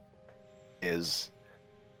is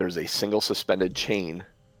there's a single suspended chain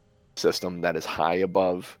system that is high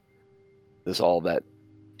above this, all that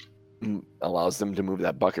allows them to move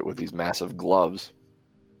that bucket with these massive gloves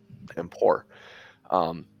and pour.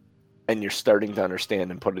 And you're starting to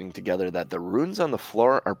understand and putting together that the runes on the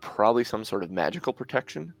floor are probably some sort of magical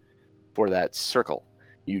protection for that circle.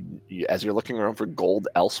 You as you're looking around for gold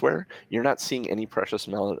elsewhere, you're not seeing any precious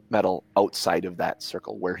metal outside of that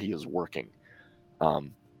circle where he is working. That's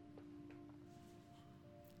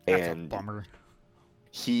and a bummer.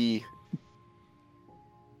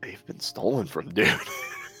 they've been stolen from, dude.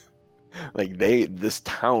 Like this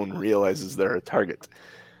town realizes they're a target.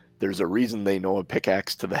 There's a reason they know a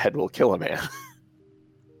pickaxe to the head will kill a man.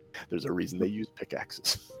 There's a reason they use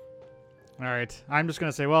pickaxes. All right, I'm just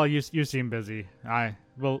gonna say, well, you seem busy.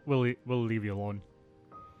 We'll leave you alone.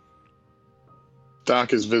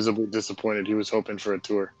 Doc is visibly disappointed. He was hoping for a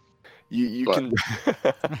tour. You But- can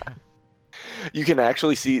you can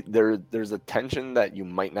actually see there's a tension that you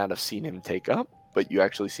might not have seen him take up, but you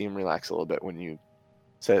actually see him relax a little bit when you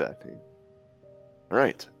say that. All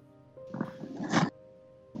right.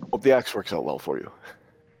 Hope the axe works out well for you.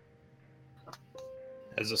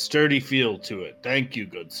 Has a sturdy feel to it. Thank you,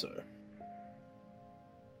 good sir.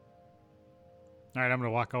 All right, I'm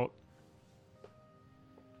gonna walk out.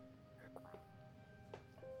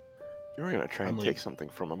 You were gonna try I'm and leaving. take something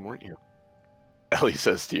from him, weren't you? Ellie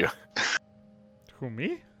says to you, Who,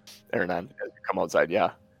 me? Ernan, as you come outside.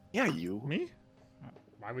 Yeah. Yeah, you. Me?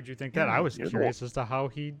 Why would you think Yeah, that? I was you're the curious as to how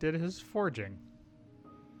he did his forging.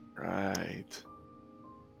 Right. It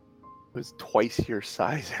was twice your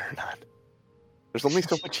size, Ernan. There's only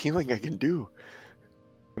so much healing I can do.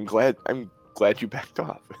 I'm glad you backed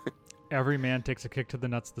off. Every man takes a kick to the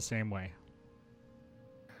nuts the same way.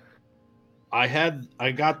 I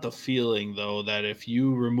got the feeling though that if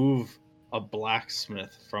you remove a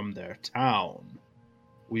blacksmith from their town,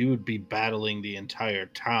 we would be battling the entire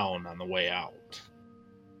town on the way out.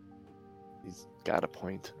 He's got a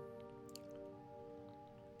point.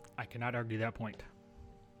 I cannot argue that point.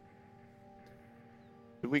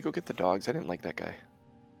 Did we go get the dogs? I didn't like that guy.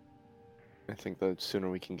 I think the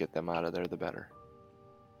sooner we can get them out of there, the better.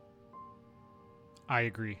 I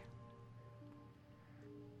agree.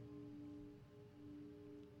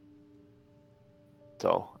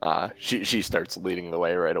 So she starts leading the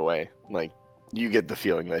way right away. Like, you get the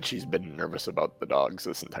feeling that she's been nervous about the dogs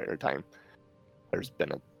this entire time. There's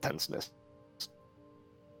been a tenseness.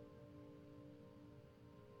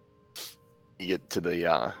 You get to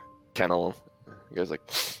the kennel. You guys like,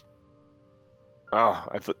 oh,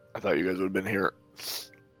 I thought you guys would have been here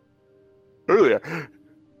earlier.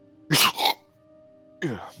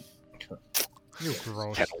 You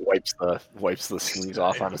gross. Ken wipes the sneeze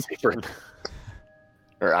off on his apron.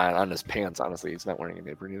 Or on his pants, honestly. He's not wearing an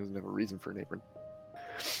apron. He doesn't have a reason for an apron.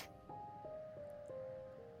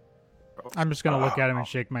 I'm just gonna look at him and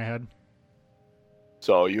shake my head.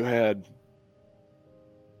 So you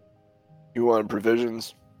wanted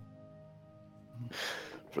provisions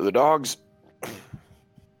for the dogs,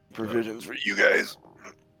 provisions for you guys.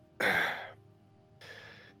 Let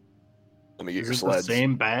me get your Is it the sleds.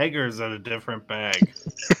 same bag or is it a different bag?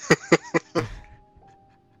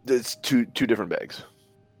 It's two different bags.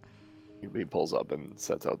 He pulls up and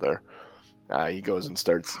sets out there. He goes and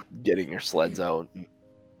starts getting your sleds out.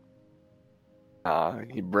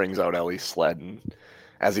 He brings out Ellie's sled, and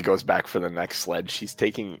as he goes back for the next sled, she's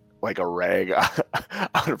taking like a rag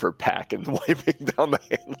out of her pack and wiping down the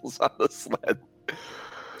handles on the sled.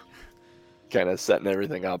 Kind of setting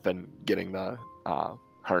everything up and getting the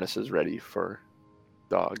harnesses ready for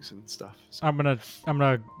dogs and stuff. So, I'm gonna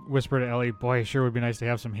whisper to Ellie, boy, it sure would be nice to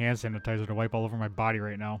have some hand sanitizer to wipe all over my body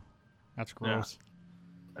right now. That's gross.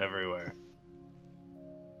 Everywhere.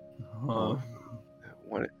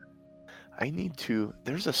 what I need to.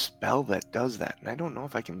 There's a spell that does that, and I don't know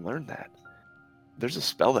if I can learn that. There's a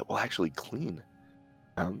spell that will actually clean.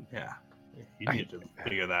 Yeah. You need to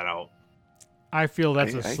figure that out. I feel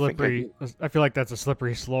that's I a think I slippery. I feel like that's a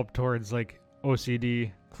slippery slope towards like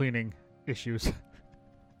OCD cleaning issues.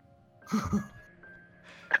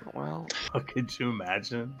 Well, Could you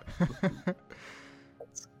imagine?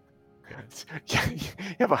 you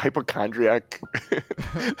have a hypochondriac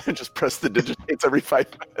and just press the digitates every 5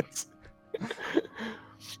 minutes.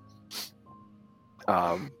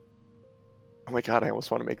 Oh my god, I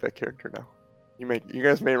almost want to make that character now. You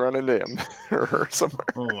guys may run into him or her somewhere.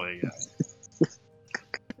 Oh my god.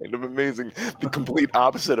 Kind of amazing. The complete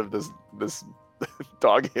opposite of this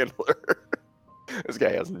dog handler. This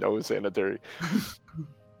guy has no sanitary.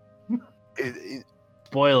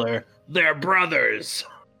 Spoiler, they're brothers.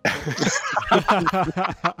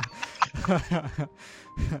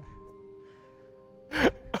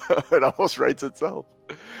 It almost writes itself.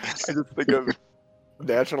 I just think of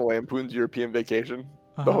National Lampoon's European Vacation,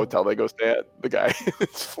 the hotel they go stay at. The guy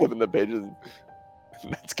is flipping the pages.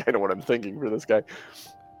 And that's kind of what I'm thinking for this guy.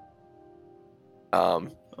 Oh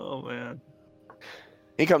man.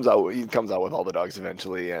 He comes out with all the dogs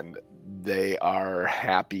eventually, and they are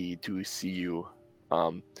happy to see you.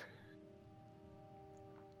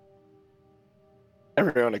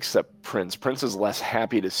 Everyone except Prince. Prince is less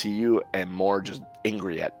happy to see you and more just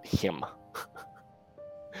angry at him.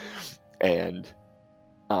 And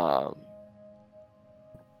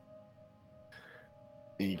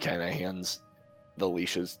he kind of hands the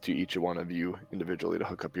leashes to each one of you individually to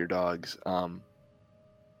hook up your dogs. I'm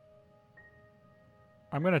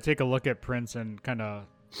gonna take a look at Prince and kind of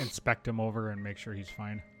inspect him over and make sure he's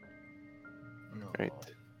fine. Right.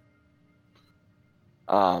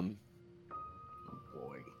 Boy.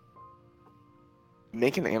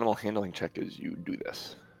 Make an animal handling check as you do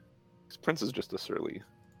this. 'Cause Prince is just a surly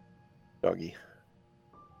doggy.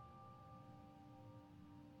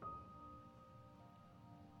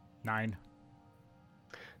 9.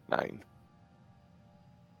 9.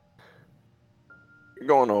 You're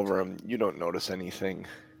going over him. You don't notice anything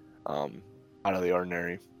out of the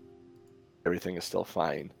ordinary. Everything is still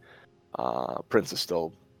fine. Prince is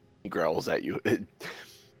still He growls at you.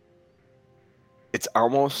 It's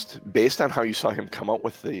almost based on how you saw him come out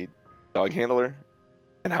with the dog handler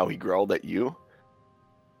and how he growled at you.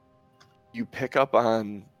 You pick up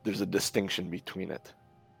on there's a distinction between it.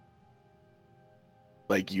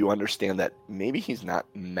 Like, you understand that maybe he's not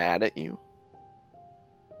mad at you.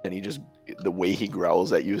 And the way he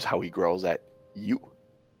growls at you is how he growls at you.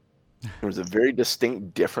 There was a very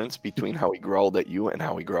distinct difference between how he growled at you and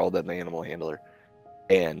how he growled at the animal handler.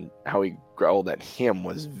 And how he growled at him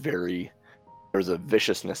was there's a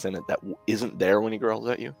viciousness in it that isn't there when he growls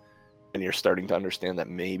at you. And you're starting to understand that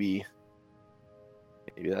maybe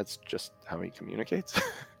that's just how he communicates.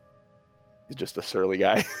 He's just a surly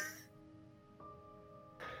guy.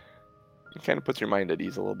 It kind of puts your mind at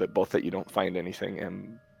ease a little bit, both that you don't find anything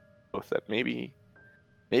and both that maybe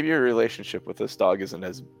your relationship with this dog isn't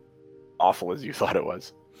as awful as you thought it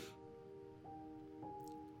was.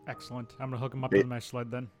 Excellent. I'm gonna hook him up to my sled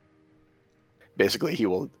then. Basically, he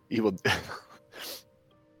will.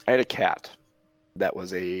 I had a cat that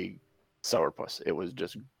was a sourpuss. It was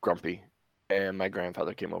just grumpy. And my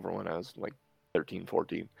grandfather came over when I was like 13,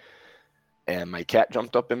 14. And my cat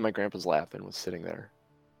jumped up in my grandpa's lap and was sitting there.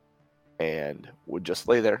 And would just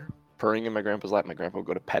lay there, purring in my grandpa's lap. My grandpa would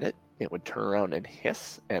go to pet it. It would turn around and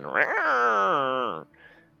hiss and _.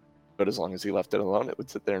 But as long as he left it alone, it would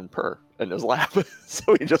sit there and purr in his lap.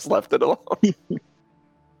 So he just left it alone.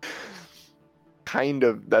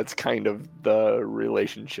 That's kind of the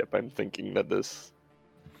relationship I'm thinking that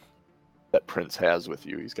Prince has with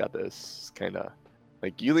you. He's got this kind of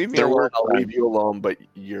like, you leave me alone, I'll leave you alone, but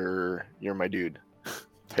you're my dude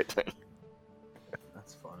type thing.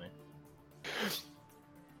 That's funny.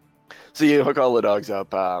 So you hook all the dogs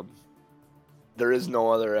up. There is no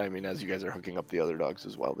other, as you guys are hooking up the other dogs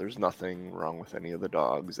as well, there's nothing wrong with any of the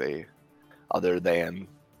dogs. Other than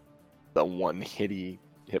the one hit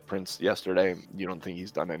Prince yesterday, you don't think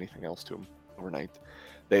he's done anything else to him overnight.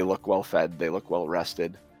 They look well fed. They look well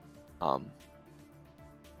rested.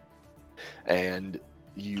 And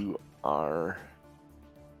you are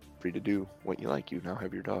free to do what you like. You now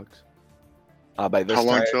have your dogs. By this How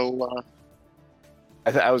long time, till?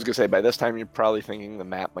 I was gonna say, by this time you're probably thinking the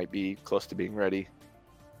map might be close to being ready.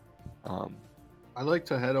 I'd like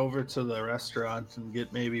to head over to the restaurant and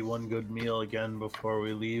get maybe one good meal again before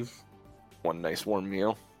we leave. One nice warm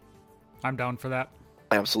meal. I'm down for that.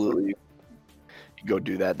 Absolutely. You go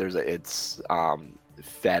do that. It's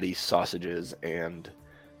fatty sausages and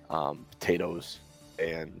potatoes,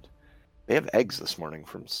 and they have eggs this morning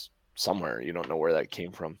from somewhere. You don't know where that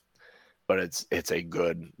came from, but it's a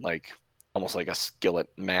good, like, almost like a skillet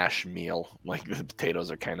mash meal. Like, the potatoes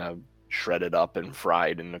are kind of shredded up and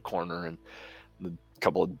fried in the corner, and a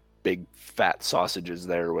couple of big fat sausages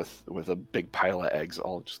there with a big pile of eggs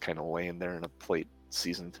all just kind of laying there in a plate,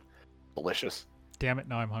 seasoned. Delicious. Damn it,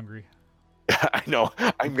 now I'm hungry. I know.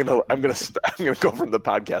 I'm gonna go from the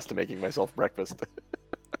podcast to making myself breakfast.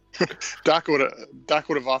 Doc would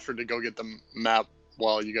have offered to go get the map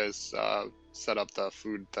while you guys set up the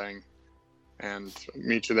food thing, and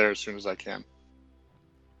meet you there as soon as I can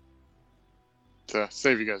to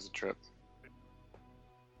save you guys a trip.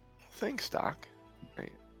 Thanks, Doc. I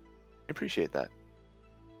appreciate that.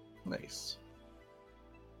 Nice.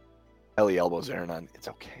 Ellie elbows Aaron on. It's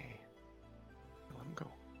okay. Let him go.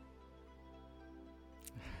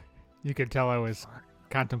 You could tell I was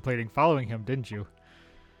contemplating following him, didn't you?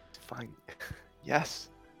 It's fine. Yes,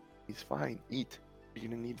 he's fine. Eat. You're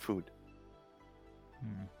gonna need food.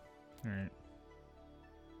 All right.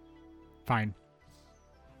 Fine.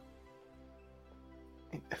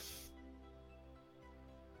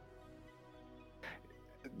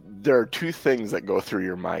 There are two things that go through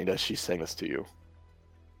your mind as she's saying this to you.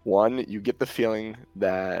 One, you get the feeling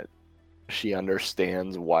that she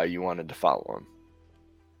understands why you wanted to follow him.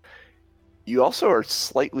 You also are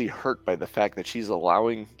slightly hurt by the fact that she's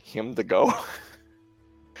allowing him to go,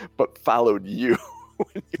 but followed you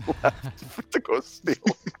when you left to go steal.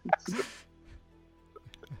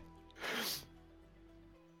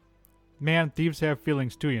 Man, thieves have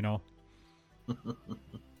feelings too, you know.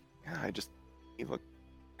 Yeah, he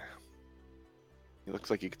looks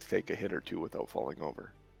like he could take a hit or two without falling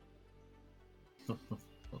over.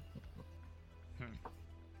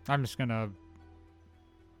 I'm just gonna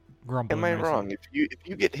grumble. Am I wrong? If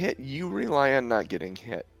you get hit, you rely on not getting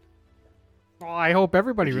hit. Well, I hope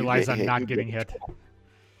everybody If you relies get on hit, not you getting get hit.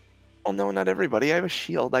 Well, no, not everybody. I have a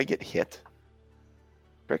shield. I get hit.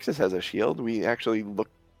 Brexis has a shield. We actually look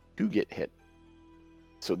to get hit,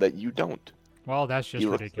 so that you don't. Well, that's just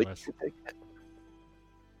You look ridiculous. like you take hit.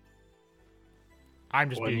 I'm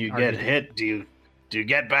just When being you get hit, do you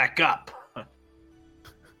get back up?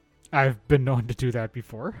 I've been known to do that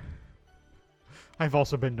before. I've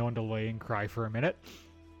also been known to lay and cry for a minute.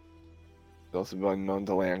 He's also been known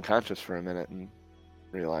to lay unconscious for a minute and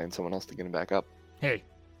rely on someone else to get him back up. Hey,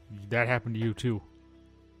 that happened to you too.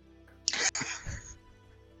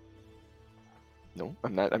 No,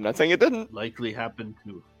 I'm not saying it didn't. Likely happened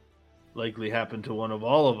to one of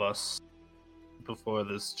all of us before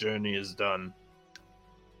this journey is done.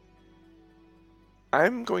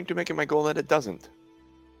 I'm going to make it my goal that it doesn't.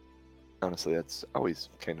 Honestly, that's always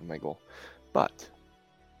kind of my goal. But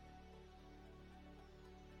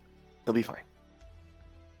he'll be fine.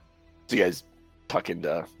 So you guys tuck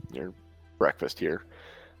into your breakfast here.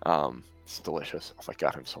 It's delicious. Oh my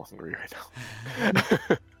god, I'm so hungry right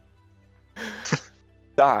now.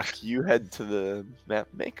 Doc, you head to the map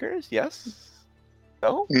makers, yes?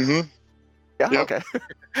 No? Mm-hmm. Yeah, Yep. okay.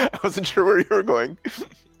 I wasn't sure where you were going.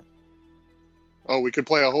 Oh, we could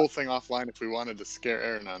play a whole thing offline if we wanted to scare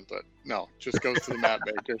Aranon, but no, just goes to the map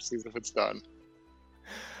maker, sees if it's done.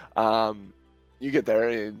 You get there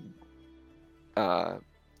and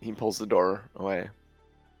he pulls the door away.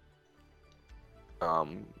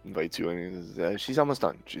 Invites you and he says, she's almost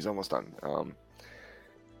done. She's almost done.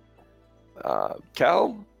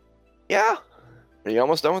 Cal? Yeah? Are you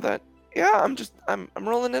almost done with that? Yeah, I'm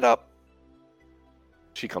rolling it up.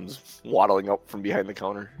 She comes waddling up from behind the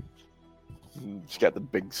counter. She's got the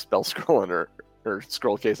big spell scroll on her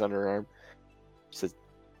scroll case on her arm. She says,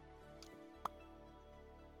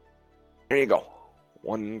 here you go.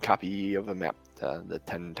 One copy of a map to the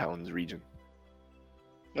 10 towns region.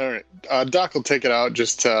 All right. Doc will take it out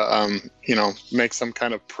just to, make some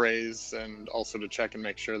kind of praise and also to check and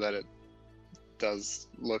make sure that it does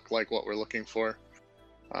look like what we're looking for.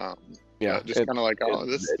 Just kind of like,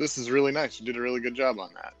 this is really nice. You did a really good job on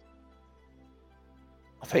that.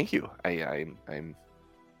 Thank you. I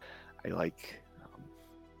like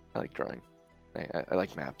drawing. I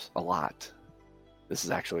like maps a lot. This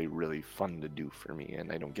is actually really fun to do for me,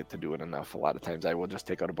 and I don't get to do it enough. A lot of times I will just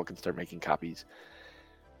take out a book and start making copies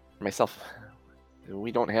for myself.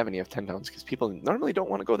 We don't have any of 10 towns because people normally don't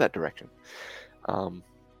want to go that direction.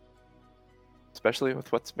 Especially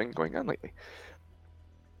with what's been going on lately.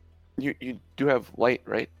 You do have light,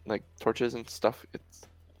 right? Like torches and stuff. It's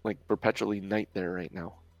like perpetually night there right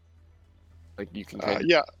now. Like you can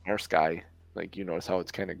kind of our sky. Like you notice how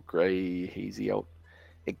it's kind of gray, hazy out.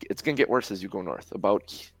 It's gonna get worse as you go north.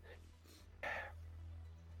 About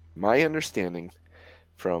my understanding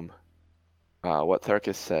from what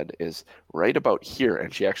Tharkus said is right about here,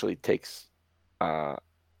 and she actually takes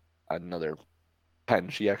another pen.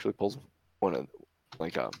 She actually pulls one of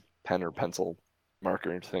like a pen or pencil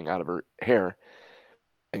marker thing out of her hair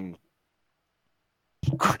and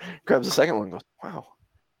grabs the second one and goes, wow,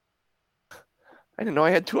 I didn't know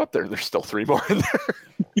I had 2 up there. There's still 3 more in there.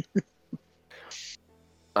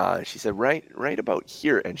 She said right about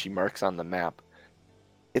here, and she marks on the map.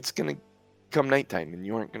 It's gonna come nighttime and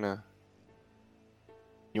you won't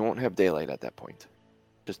have daylight at that point.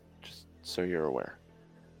 Just so you're aware.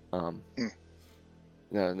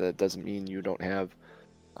 No, that doesn't mean you don't have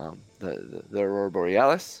the Aurora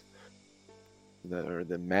Borealis,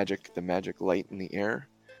 the magic light in the air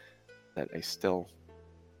that I'm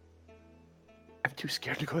too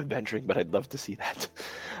scared to go adventuring, but I'd love to see that.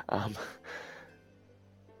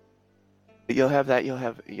 But you'll have that.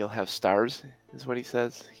 You'll have stars, is what he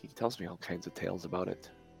says. He tells me all kinds of tales about it.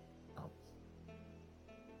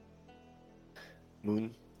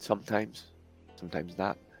 Moon sometimes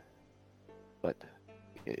not, but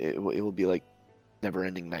it will be like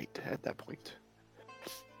never-ending night at that point.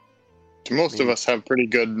 Most of us have pretty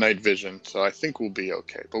good night vision, so I think we'll be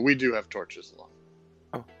okay. But we do have torches along.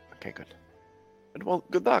 Oh, okay, good. Well,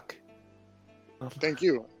 good luck. Thank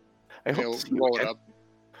you. I hope to see you roll again. it up.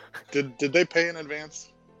 Did they pay in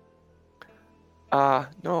advance?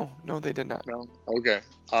 No, they did not. No. Okay.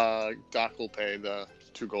 Doc will pay the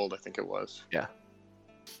 2 gold, I think it was. Yeah.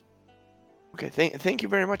 Okay, thank you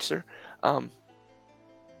very much, sir. She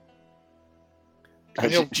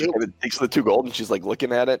kind of takes the 2 gold and she's like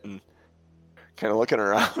looking at it and kind of looking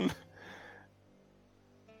around.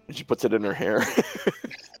 And she puts it in her hair.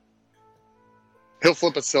 He'll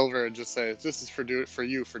flip a silver and just say, "This is for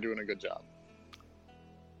you for doing a good job."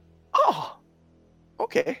 Oh,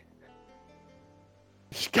 okay.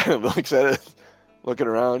 She kind of looks at it, looking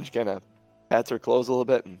around. She kind of pats her clothes a little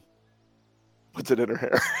bit and puts it in her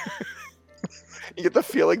hair. You get the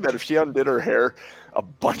feeling that if she undid her hair, a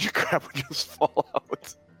bunch of crap would just fall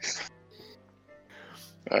out.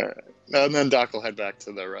 All right. And then Doc will head back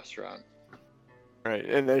to the restaurant. Right,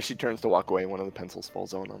 and then she turns to walk away. One of the pencils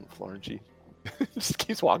falls out on the floor, and she just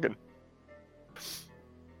keeps walking.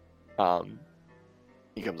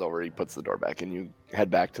 He comes over, he puts the door back, and you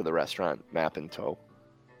head back to the restaurant, map in tow.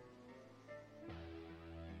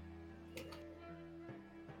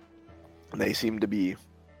 They seem to be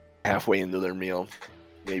halfway into their meal,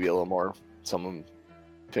 maybe a little more. Someone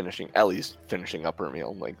Ellie's finishing up her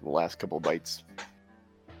meal, like the last couple bites.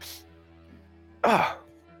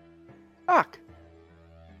 Doc.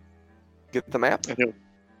 Get the map?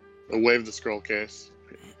 I'll wave the scroll case.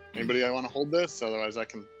 Anybody want to hold this? Otherwise I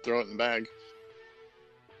can throw it in the bag.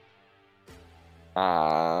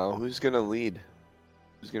 Who's gonna lead?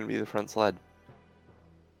 Who's gonna be the front sled?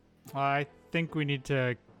 I think we need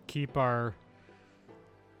to keep our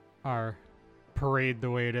parade the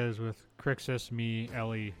way it is with Crixus, me,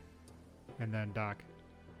 Ellie, and then Doc.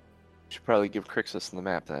 Should probably give Crixus the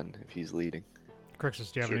map then, if he's leading.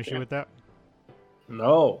 Crixus, do you have Sure an issue can. with that?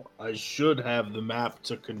 No, I should have the map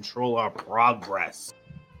to control our progress.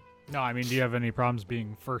 No, I mean, do you have any problems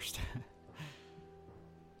being first?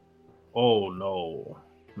 Oh, no.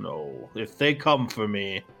 No. If they come for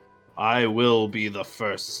me, I will be the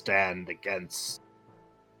first stand against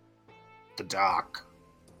the dark.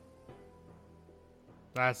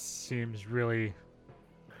 That seems really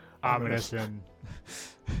ominous and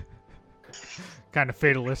kind of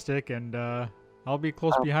fatalistic, and I'll be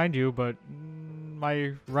close behind you, but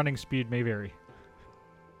my running speed may vary.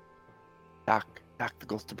 Doc, the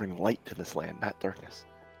goal's to bring light to this land, not darkness.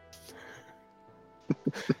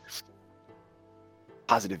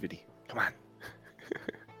 Positivity. Come on.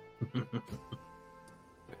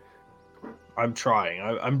 I'm trying.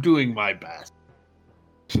 I'm doing my best.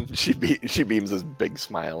 She beams this big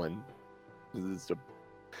smile and this is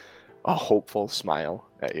a hopeful smile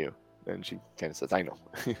at you. And she kind of says, I know.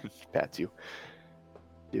 She pats you.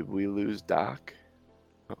 Did we lose Doc?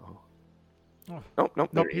 Uh-oh. Oh. Nope,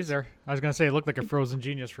 Nope, he's there. I was going to say, it looked like a frozen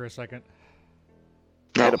genius for a second.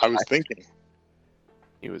 No, I was thinking.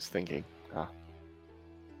 He was thinking.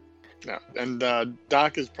 Yeah, and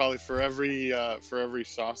Doc is probably for every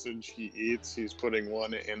sausage he eats, he's putting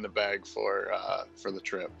one in the bag for the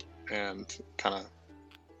trip, and kind of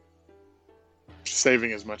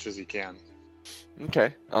saving as much as he can.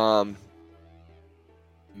 Okay.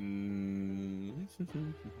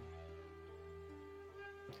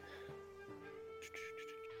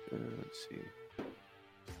 Let's see.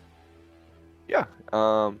 Yeah.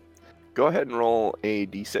 Go ahead and roll a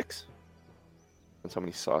d6. That's how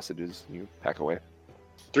many sausages you pack away.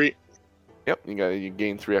 3. Yep, you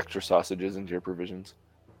gain 3 extra sausages into your provisions.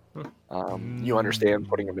 You understand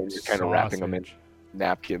putting them in, you're kind of wrapping them in Sausage.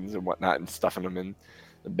 napkins and whatnot and stuffing them in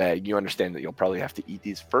the bag. You understand that you'll probably have to eat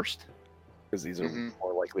these first because these are Mhm.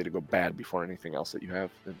 more likely to go bad before anything else that you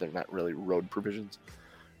have. They're not really road provisions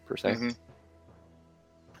per se.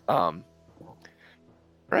 Mhm.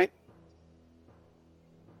 Right?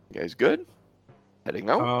 You guys good? Heading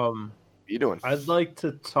out? What are you doing? I'd like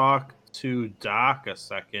to talk to Doc a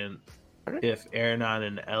second. Alright. If Ernan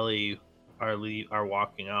and Ellie are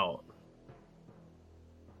walking out.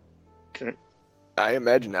 Okay. I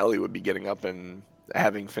imagine Ellie would be getting up and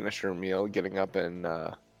having finished her meal, getting up and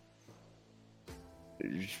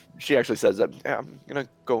she actually says that, yeah, I'm gonna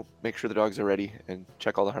go make sure the dogs are ready and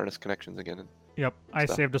check all the harness connections again. And, Yep, I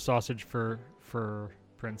Stuff. saved a sausage for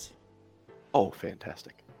Prince. oh,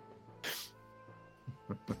 fantastic.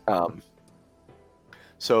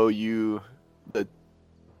 So Ellie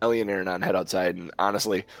and Ernan head outside, and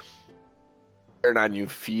honestly, Ernan, you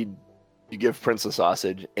give Prince a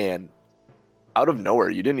sausage, and out of nowhere,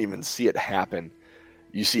 you didn't even see it happen.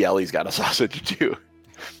 You see Ellie's got a sausage too.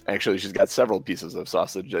 Actually, she's got several pieces of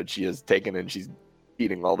sausage that she has taken, and she's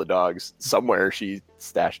feeding all the dogs. Somewhere she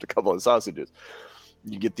stashed a couple of sausages.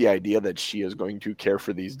 You get the idea that she is going to care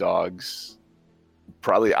for these dogs,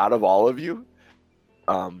 probably out of all of you.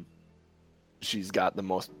 She's got the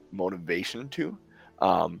most motivation to.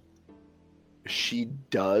 She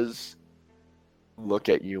does look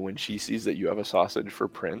at you when she sees that you have a sausage for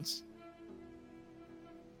Prince.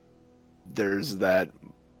 There's that,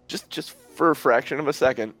 just for a fraction of a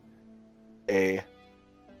second, yeah,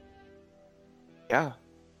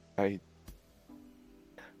 I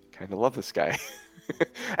kind of love this guy.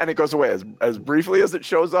 And it goes away as briefly as it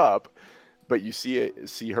shows up, but you see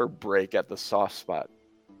her break at the soft spot.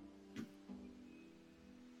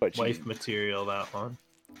 But Wife material, that one.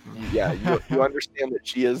 yeah, you understand that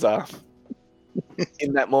she is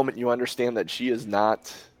in that moment. You understand that she's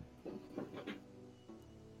not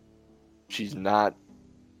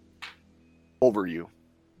over you.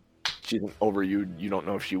 She isn't over you. You don't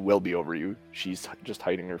know if she will be over you. She's just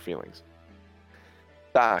hiding her feelings.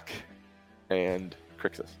 Doc and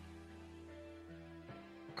Crixus.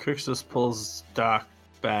 Crixus pulls Doc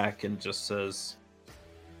back and just says,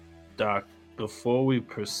 Doc, before we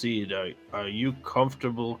proceed, are you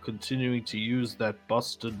comfortable continuing to use that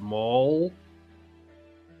busted maul?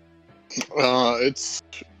 It's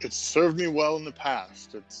served me well in the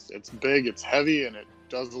past. It's big, it's heavy, and it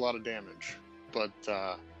does a lot of damage. But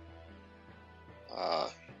I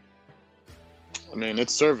mean,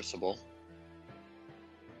 it's serviceable.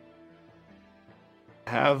 I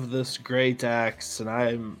have this great axe,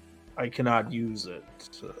 and I cannot use it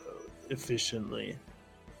efficiently.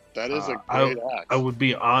 That is a great axe. I would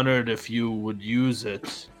be honored if you would use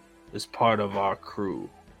it as part of our crew.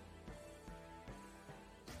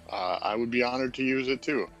 I would be honored to use it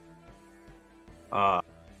too.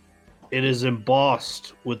 It is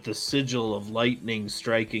embossed with the sigil of lightning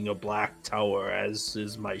striking a black tower, as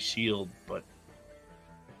is my shield, but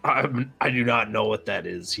I do not know what that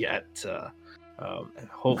is yet.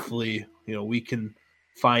 Hopefully, we can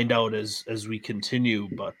find out as we continue,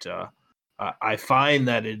 but I find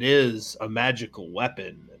that it is a magical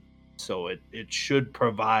weapon, so it should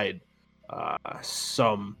provide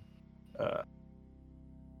some, a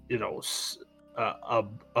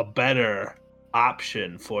better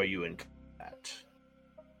option for you in combat.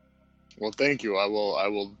 Well, thank you. I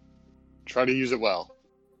will try to use it well.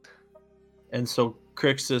 And so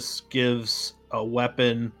Crixus gives a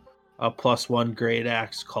weapon, a +1 great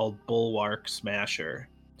axe called Bulwark Smasher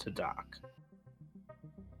to Doc.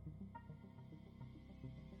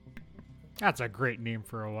 That's a great name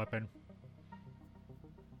for a weapon.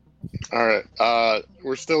 All right.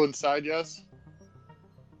 We're still inside, yes?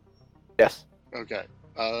 Yes. Okay.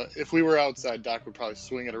 If we were outside, Doc would probably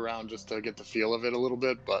swing it around just to get the feel of it a little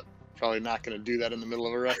bit, but probably not going to do that in the middle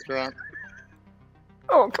of a restaurant.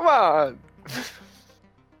 Oh, come on.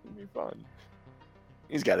 It'd be fun.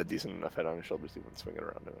 He's got a decent enough head on his shoulders to even swing it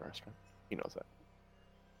around in the restaurant. He knows that.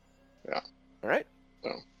 Yeah. All right. So.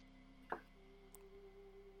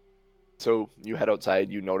 So you head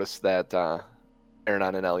outside. You notice that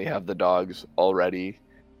Aranon and Ellie have the dogs already.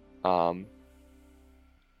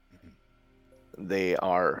 They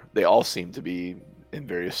all seem to be in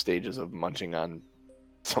various stages of munching on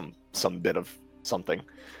some bit of something.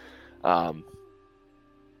 But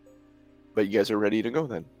you guys are ready to go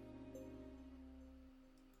then.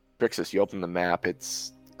 Crixus, you open the map.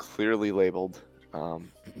 It's clearly labeled the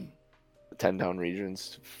 10 down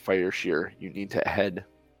regions, Fire Shear. You need to head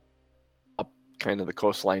up kind of the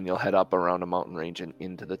coastline. You'll head up around a mountain range and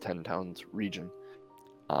into the 10 towns region.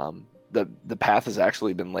 The path has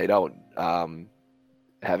actually been laid out,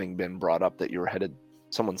 having been brought up that you were headed.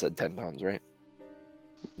 Someone said 10 towns, right?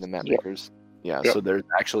 The map makers. Yeah. Yep. So there's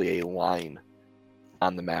actually a line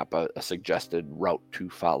on the map, a suggested route to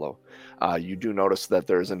follow. You do notice that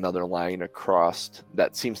there's another line across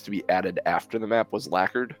that seems to be added after the map was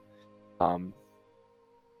lacquered.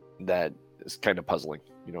 That is kind of puzzling.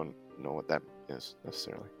 You don't know what that is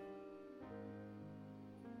necessarily.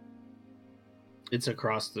 It's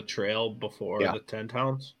across the trail before the 10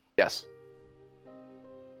 towns? Yes.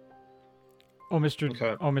 Oh, Mr.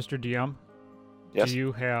 Okay. Mr. DM, Yes. do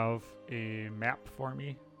you have a map for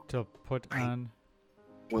me to put on?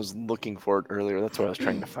 Was looking for it earlier. That's what I was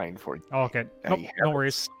trying to find for you. Oh, okay. I Nope, have no it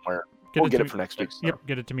worries. somewhere. Get We'll it get to it me- for next week. Yep,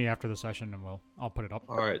 get it to me after the session, and I'll put it up.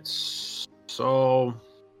 All right. So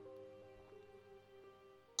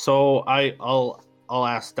I'll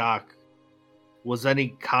ask Doc, was any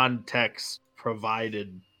context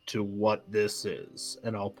provided to what this is?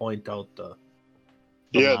 And I'll point out the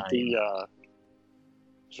Yeah, line.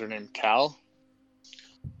 is her name Cal?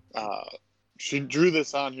 She drew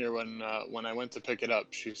this on here when I went to pick it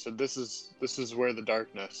up. She said this is where the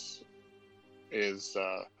darkness is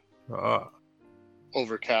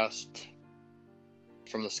overcast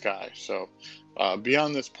from the sky. So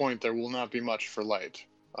beyond this point, there will not be much for light.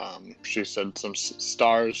 She said some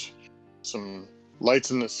stars, some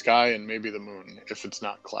lights in the sky, and maybe the moon if it's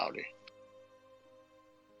not cloudy.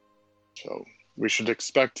 So we should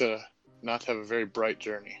expect to not have a very bright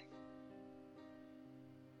journey.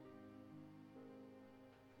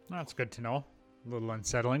 That's good to know. A little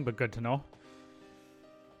unsettling, but good to know.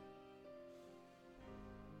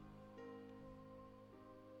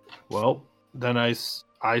 Well, then I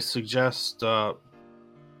suggest,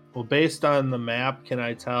 based on the map, can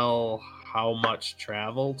I tell how much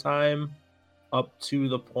travel time up to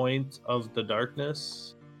the point of the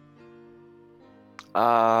darkness?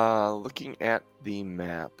 Looking at the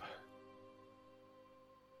map.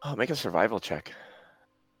 Oh, make a survival check.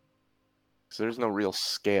 So there's no real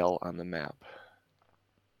scale on the map.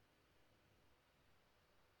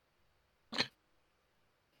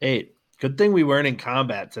 8. Good thing we weren't in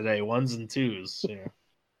combat today. 1s and 2s. Yeah.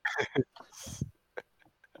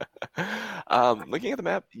 Looking at the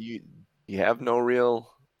map, you have no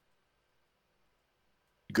real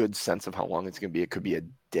good sense of how long it's going to be. It could be a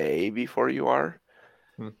day before you are.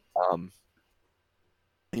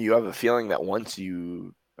 You have a feeling that once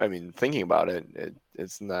you, thinking about it,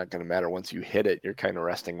 it's not going to matter. Once you hit it, you're kind of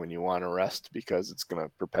resting when you want to rest because it's going to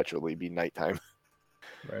perpetually be nighttime.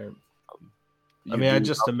 Right. You I do-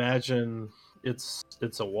 just imagine it's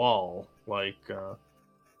a wall. Like,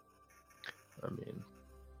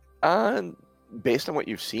 based on what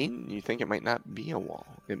you've seen, you think it might not be a wall.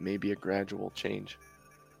 It may be a gradual change.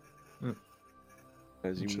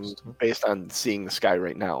 As you move, based on seeing the sky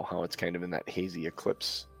right now, how it's kind of in that hazy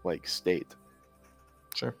eclipse-like state.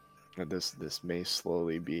 Sure. And this may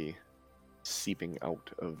slowly be seeping out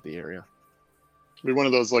of the area. Be one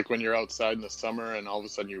of those like when you're outside in the summer and all of a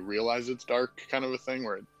sudden you realize it's dark kind of a thing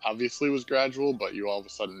where it obviously was gradual, but you all of a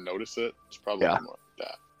sudden notice it. It's probably more like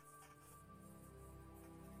that.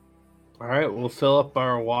 All right, we'll fill up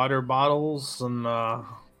our water bottles and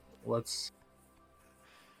let's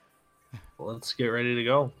get ready to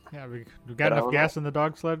go. Yeah, we got enough gas in the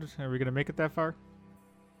dog sled. Are we gonna make it that far?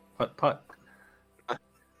 Putt.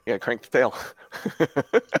 Yeah, crank the tail.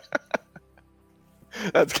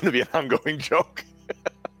 That's going to be an ongoing joke.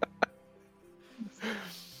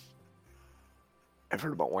 I've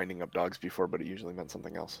heard about winding up dogs before, but it usually meant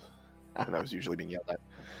something else. And I was usually being yelled at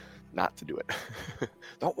not to do it.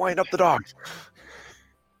 Don't wind up the dogs.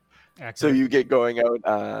 Accurate. So you get going out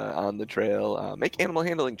on the trail. Make animal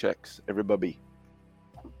handling checks, everybody.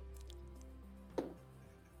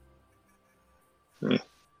 I'm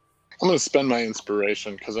going to spend my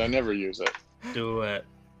inspiration because I never use it. Do it.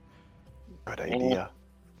 Good idea.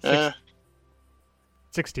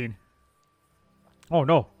 16. Oh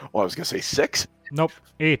no. Well, I was going to say 6. Nope.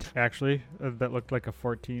 8 actually. That looked like a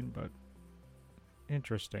 14, but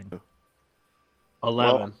interesting.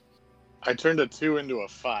 11. Well, I turned a 2 into a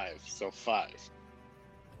 5, so 5.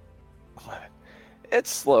 It's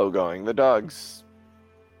slow going. The dogs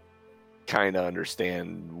kind of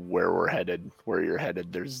understand where we're headed, where you're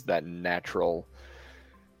headed. There's that natural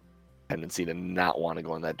tendency to not want to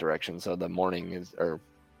go in that direction. So the morning is, or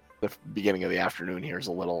the beginning of the afternoon here is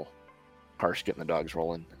a little harsh getting the dogs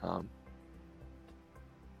rolling.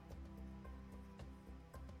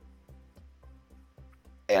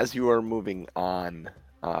 As you are moving on,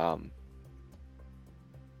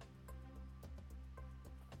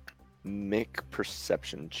 make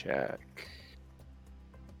perception check.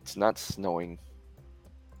 It's not snowing.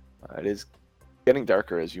 It is getting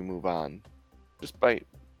darker as you move on, just by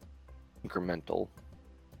incremental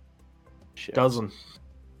shifts.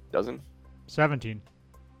 Dozen? 17.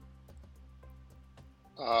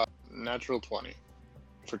 Natural 20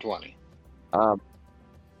 for 20.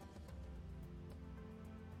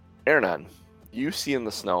 Aranon, you see in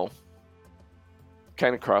the snow,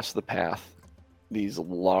 kind of across the path, these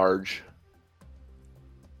large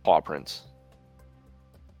paw prints.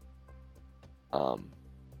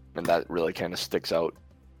 And that really kind of sticks out.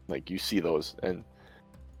 Like, you see those, and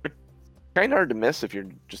they're kind of hard to miss if you're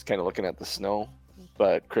just kind of looking at the snow.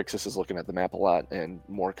 But Crixus is looking at the map a lot and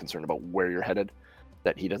more concerned about where you're headed,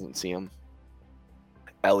 that he doesn't see them.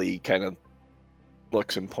 Ellie kind of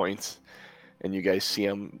looks and points, and you guys see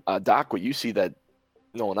him. Doc, what you see that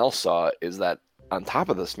no one else saw is that on top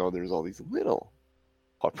of the snow, there's all these little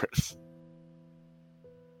paw prints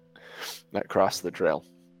that cross the trail.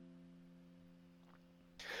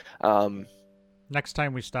 Next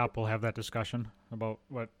time we stop, we'll have that discussion about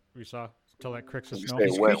what we saw to let Crixus know.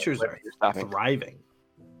 These creatures are thriving.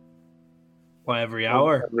 Why, every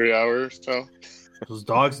hour? Every hour or so. Those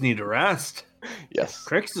dogs need to rest. Yes.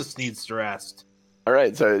 Crixus needs to rest. All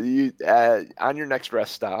right, so you on your next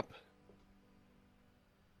rest stop.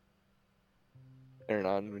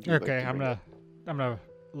 Aranon, would you like Okay, to I'm bring gonna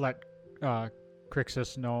let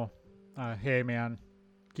Crixus know. Hey man,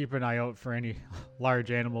 keep an eye out for any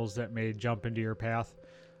large animals that may jump into your path.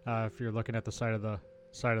 If you're looking at the side of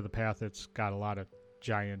the path, it's got a lot of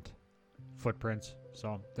giant footprints.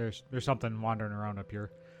 So there's something wandering around up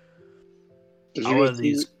here. How are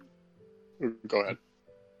these? Go ahead.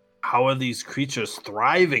 How are these creatures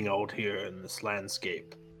thriving out here in this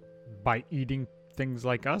landscape? By eating things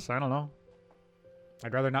like us? I don't know.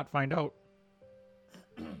 I'd rather not find out.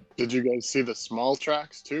 Did you guys see the small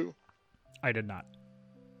tracks too? I did not.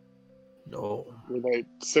 No. Were they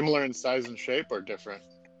similar in size and shape or different?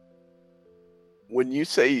 When you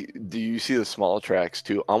say, do you see the small tracks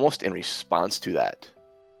too? Almost in response to that,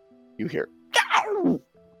 you hear, "Ow!"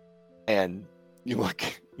 And you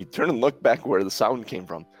turn and look back where the sound came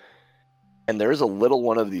from. And there is a little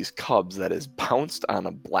one of these cubs that has pounced on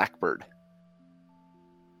a blackbird.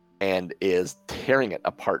 and is tearing it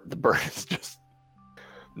apart. The bird is just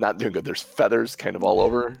not doing good. There's feathers kind of all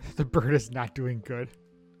over. The bird is not doing good.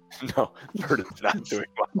 No, the bird is not doing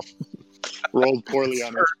well. Rolled poorly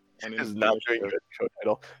on It is not doing good. Show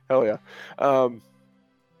title. Hell yeah.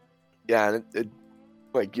 Yeah, and it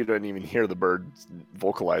like you don't even hear the bird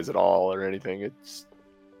vocalize at all or anything.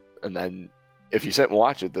 And then if you sit and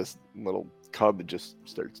watch it, this little cub just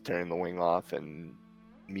starts tearing the wing off and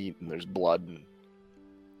meat, and there's blood.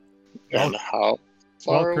 And how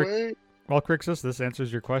far Well, away? Well, Crixus, this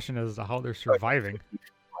answers your question as to how they're surviving.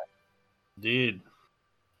 Dude,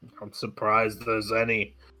 I'm surprised there's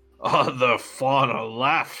any other fauna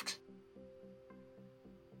left.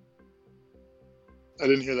 I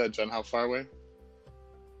didn't hear that, Jen. How far away?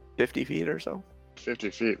 50 feet or so. 50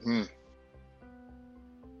 feet.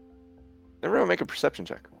 Everyone make a perception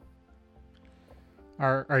check.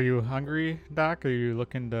 Are you hungry, Doc? Are you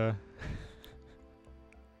looking to?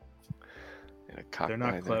 They're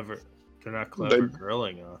not clever. They're not clever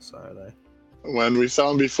grilling us, are they? When we saw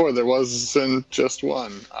him before, there wasn't just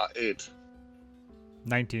one. 8.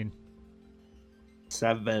 19.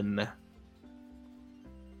 7.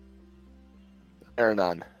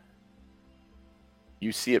 Aranon,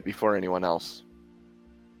 you see it before anyone else.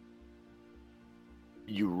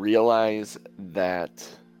 You realize that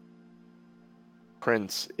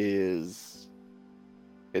Prince is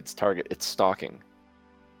its target. It's stalking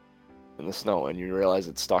in the snow, and you realize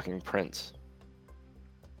it's stalking Prince.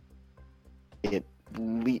 It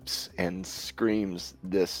leaps and screams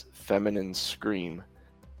this feminine scream.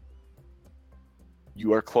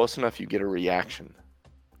 You are close enough, you get a reaction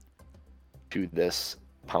to this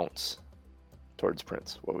pounce towards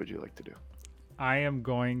Prince. What would you like to do? I am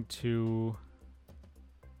going to.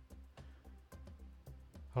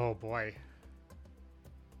 Oh boy.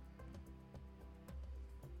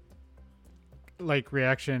 Like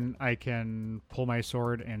reaction, I can pull my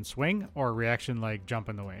sword and swing, or reaction like jump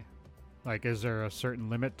in the way. Like, is there a certain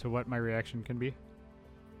limit to what my reaction can be?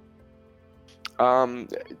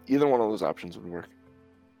 Either one of those options would work.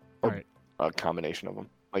 All right. A combination of them.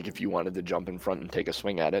 Like if you wanted to jump in front and take a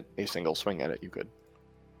swing at it, a single swing at it, you could.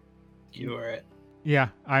 You are it. Yeah,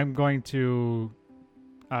 I'm going to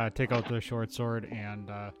take out the short sword and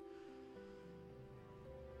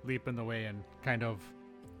leap in the way and kind of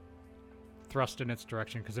thrust in its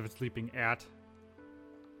direction, because if it's leaping at,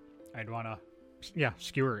 I'd want to,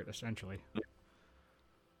 skewer it essentially.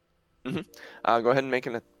 Go ahead and make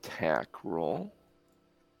an attack roll.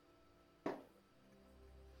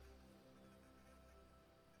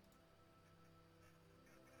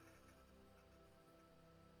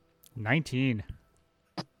 $19.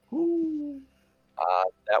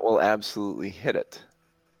 That will absolutely hit it.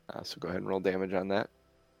 So go ahead and roll damage on that.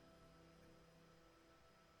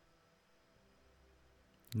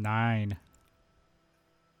 9.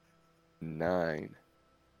 9.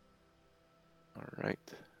 All right.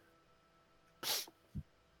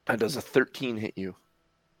 Does a 13 hit you?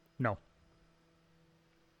 No.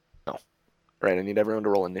 No. All right, I need everyone to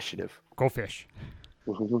roll initiative. Go fish.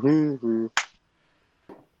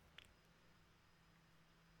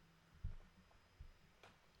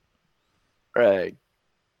 Right.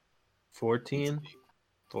 14.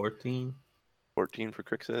 14. 14 for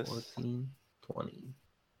Crixus. 14. 20.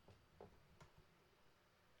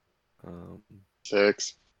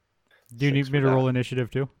 6. Do you 6 need me for to that. roll initiative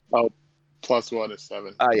too? Plus 1 is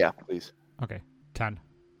 7. Yeah, please. Okay, 10.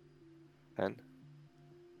 10.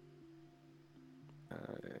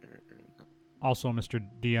 Also, Mr.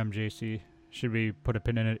 DMJC, should we put a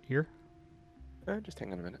pin in it here? Just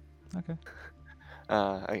hang on a minute. Okay.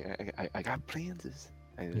 I got plans.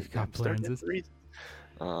 You've got plans. You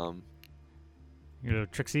know,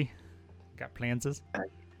 Trixie, got plans.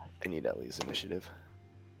 I need Ellie's initiative.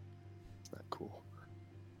 It's not cool.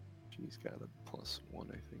 She's got a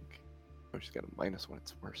 +1, I think. Or she's got a -1.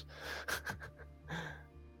 It's worse.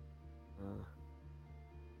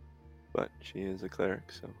 But she is a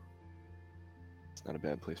cleric, so it's not a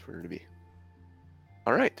bad place for her to be.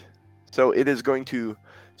 All right. So it is going to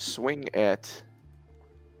swing at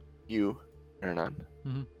you, Aranon.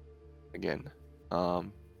 Mhm. Again.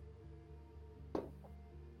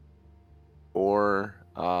 Or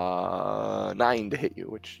 9 to hit you,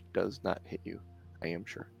 which does not hit you, I am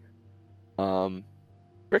sure.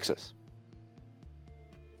 Crixus.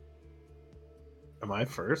 Am I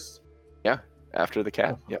first? After the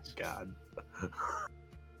cat. Oh my Yes. God.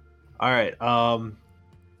 All right.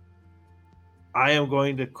 I am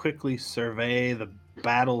going to quickly survey the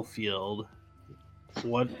battlefield.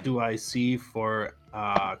 What do I see for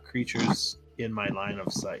creatures in my line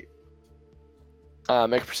of sight?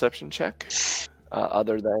 Make a perception check.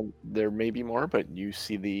 Other than there may be more, but you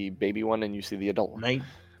see the baby one and you see the adult one.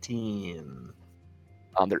 19.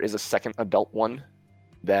 There is a second adult one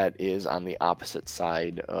that is on the opposite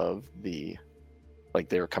side of the, like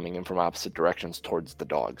they were coming in from opposite directions towards the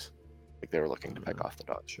dogs, like they were looking to pick off the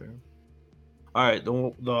dogs. Sure. All right,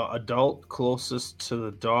 the adult closest to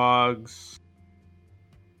the dogs,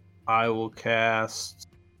 I will cast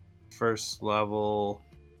first level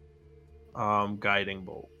guiding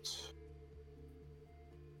bolt.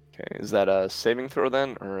 Okay, is that a saving throw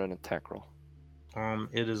then, or an attack roll?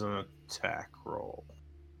 It is an attack roll.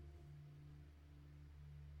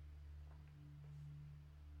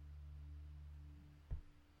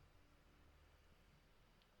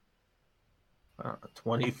 Uh,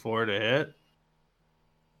 24 to hit.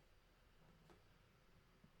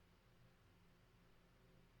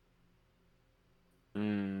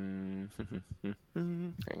 Hang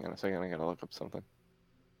on a second, I gotta look up something.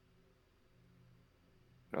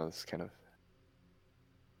 No, this is kind of.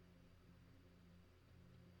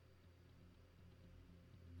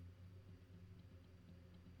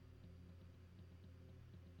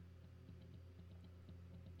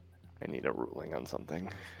 I need a ruling on something.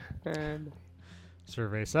 And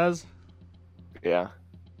Survey says. yeah.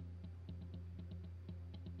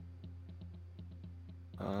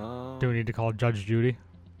 Do we need to call Judge Judy?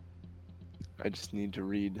 I just need to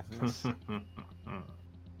read this.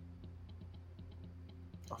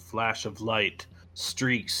 A flash of light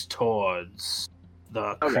streaks towards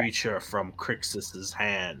the creature from Crixus's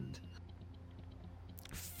hand.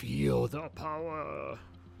 Feel the power.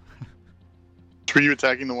 Were you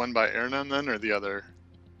attacking the one by Ernan then, or the other?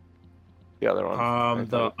 The other one.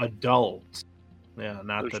 The adult. Yeah,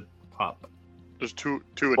 not the pup. There's two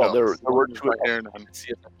adults. Well, there were two by adults. Ernan. See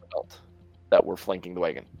an adult that were flanking the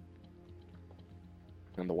wagon,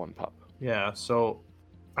 and the one pup. Yeah, so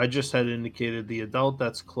I just had indicated the adult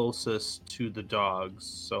that's closest to the dogs.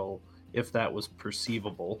 So if that was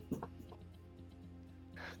perceivable,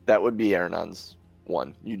 That would be Aaronon's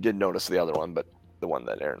one. You did notice the other one, but the one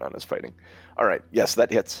that Aaronon is fighting. All right, yes,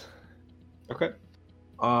 that hits. okay.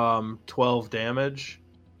 12 damage,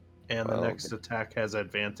 and the 12. next attack has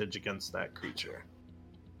advantage against that creature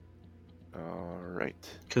All right.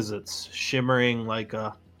 because it's shimmering like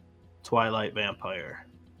a twilight vampire.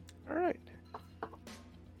 All right.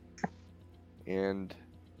 And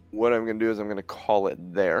what I'm going to do is I'm going to call it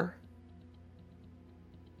there.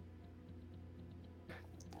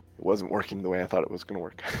 It wasn't working the way I thought it was going to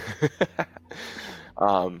work.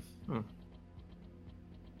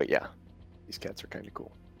 But yeah, these cats are kind of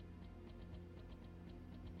cool.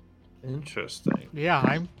 Interesting. Yeah,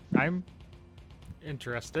 I'm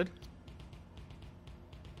interested.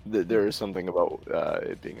 There is something about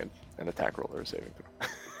it being an attack roll or a saving throw.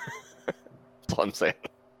 That's all I'm saying.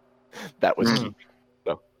 That was key.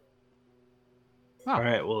 So. Oh. All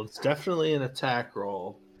right. Well, it's definitely an attack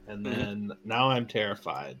roll, and then now I'm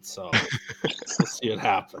terrified. So we'll see what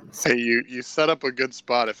happens. Hey, you set up a good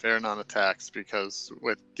spot if Ernan attacks, because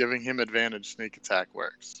with giving him advantage, sneak attack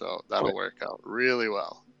works. So that'll work out really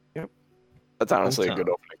well. That's honestly a good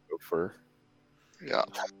opening move for Yeah.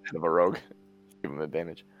 head of a rogue. Give him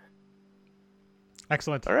advantage.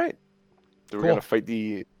 Excellent. All right. So we're Cool. gonna fight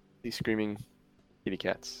the screaming kitty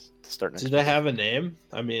cats to start next. Do they have a name?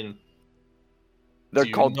 I mean, They're do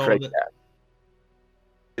you called know Craig that- Cats.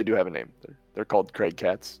 They do have a name. They're called Craig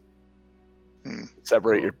Cats. Hmm.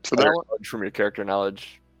 Separate your So player that one- knowledge from your character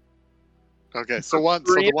knowledge. Okay. So the one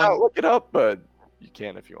Look it up, but you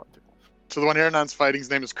can if you want to. so the one Ernan's fighting's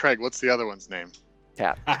name is Craig. What's the other one's name?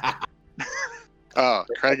 Cat. Oh,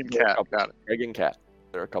 Craig and Cat. Got it. Craig and Cat.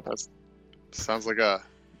 There are a couple. Sounds like a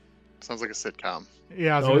sitcom.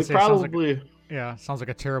 Yeah, I was No, gonna we say sounds like probably. sounds like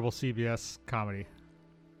a terrible CBS comedy.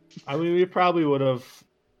 I mean, we probably would have.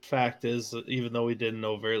 Fact is, even though we didn't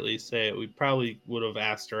overtly say it, we probably would have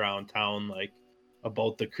asked around town like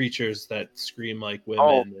about the creatures that scream like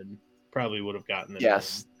women, and probably would have gotten the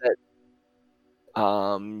Yes.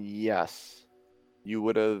 Yes. You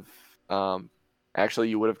would have. Actually,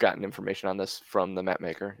 you would have gotten information on this from the map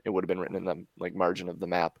maker. It would have been written in the margin of the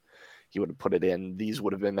map. He would have put it in. These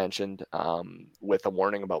would have been mentioned with a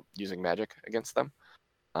warning about using magic against them.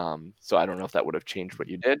 So I don't know if that would have changed what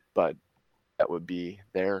you did, but that would be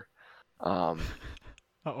there.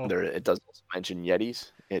 Uh-oh. There, it does also mention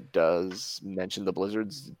Yetis. It does mention the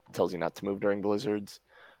blizzards. It tells you not to move during blizzards.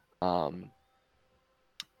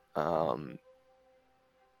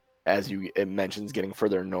 It mentions getting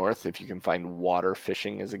further north, if you can find water,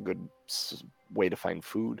 fishing is a good way to find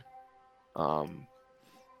food.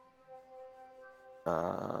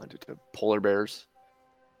 Polar bears.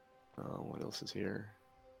 What else is here?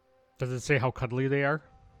 Does it say how cuddly they are?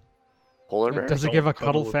 Polar bears? Does it Don't give a cuddle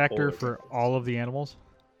cuddle with factor polar for bears. all of the animals?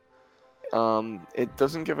 It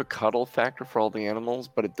doesn't give a cuddle factor for all the animals,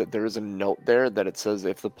 but there is a note there that it says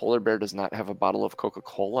if the polar bear does not have a bottle of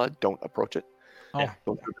Coca-Cola, don't approach it. Oh, Yeah.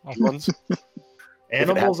 Those are the Oh. key ones.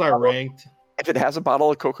 Animals are ranked. If it has a bottle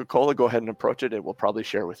of Coca-Cola, go ahead and approach it. It will probably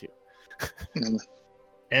share with you.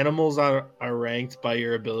 Animals are ranked by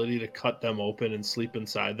your ability to cut them open and sleep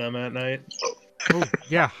inside them at night. oh,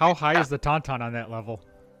 yeah. How high is the tauntaun on that level?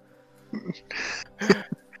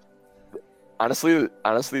 Honestly,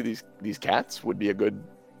 these cats would be a good.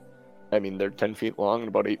 I mean, they're 10 feet long and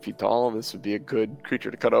about 8 feet tall. This would be a good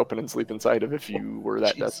creature to cut open and sleep inside of if you were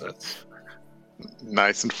that desperate. Jesus.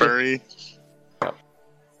 Nice and furry.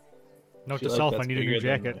 Note Feel to like self: I that's need a new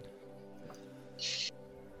bigger than jacket.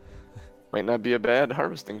 Might not be a bad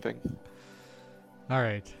harvesting thing. All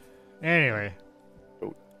right. Anyway,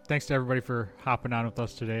 Oh. thanks to everybody for hopping on with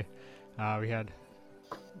us today. We had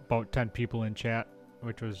about 10 people in chat,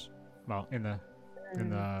 which was in the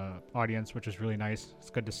audience, which was really nice. It's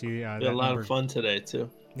good to see. We had that a lot number. of fun today too.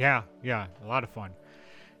 Yeah, a lot of fun,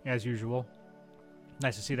 as usual.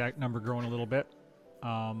 Nice to see that number growing a little bit.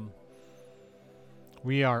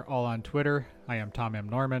 We are all on Twitter. I am Tom M.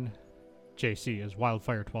 Norman. JC is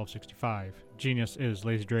Wildfire1265. Genius is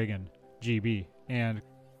Lazy Dragon GB. And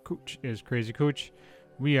Cooch is Crazy Cooch.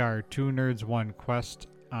 We are 2 Nerds 1 Quest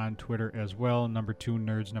on Twitter as well. Number 2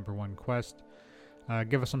 Nerds number 1 Quest.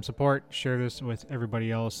 Give us some support. Share this with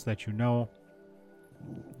everybody else that you know.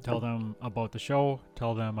 Tell them about the show.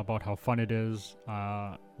 Tell them about how fun it is.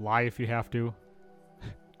 Lie if you have to.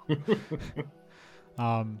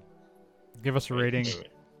 Give us a rating.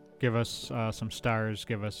 Give us some stars.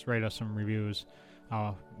 Rate us some reviews.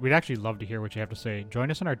 We'd actually love to hear what you have to say. Join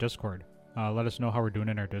us in our Discord. Let us know how we're doing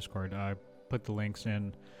in our Discord. I put the links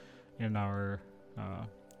in our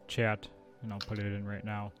chat, and I'll put it in right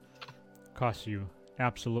now. Costs you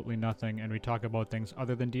absolutely nothing, and we talk about things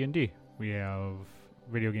other than D&D. We have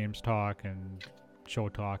video games talk and show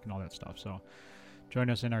talk and all that stuff. So join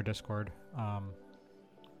us in our Discord.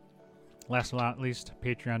 Last but not least,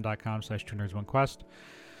 patreon.com/2nerds1quest.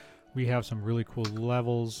 We have some really cool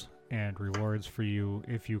levels and rewards for you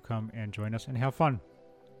if you come and join us and have fun.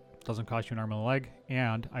 Doesn't cost you an arm and a leg.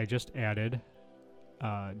 And I just added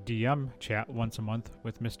DM chat once a month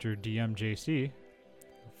with Mr. DMJC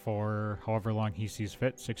for however long he sees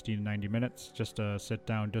fit, 60 to 90 minutes. Just to sit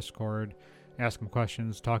down, Discord, ask him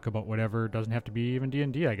questions, talk about whatever. Doesn't have to be even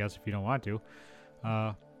D&D, I guess, if you don't want to.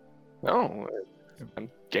 No, I'm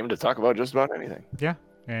game to talk about just about anything. Yeah,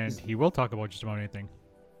 and he will talk about just about anything.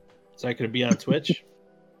 Is that going to be on Twitch?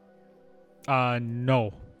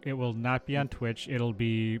 No, it will not be on Twitch. It'll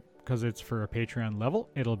be, because it's for a Patreon level,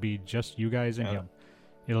 it'll be just you guys and him.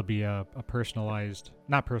 It'll be a personalized,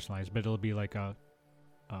 not personalized, but it'll be like a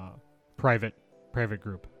private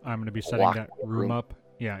group. I'm going to be setting that room up.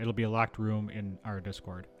 Yeah, it'll be a locked room in our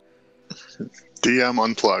Discord. DM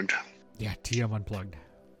Unplugged. Yeah, TM Unplugged.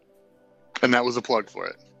 And that was a plug for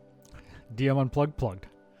it. DM Unplugged plugged.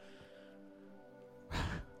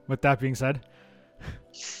 With that being said,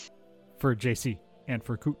 for JC and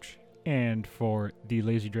for Cooch and for the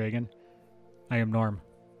Lazy Dragon, I am Norm.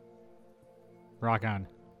 Rock on.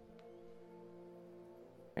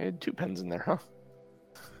 I had 2 pens in there, huh?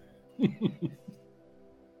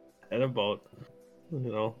 And about,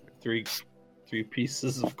 3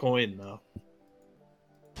 pieces of coin now.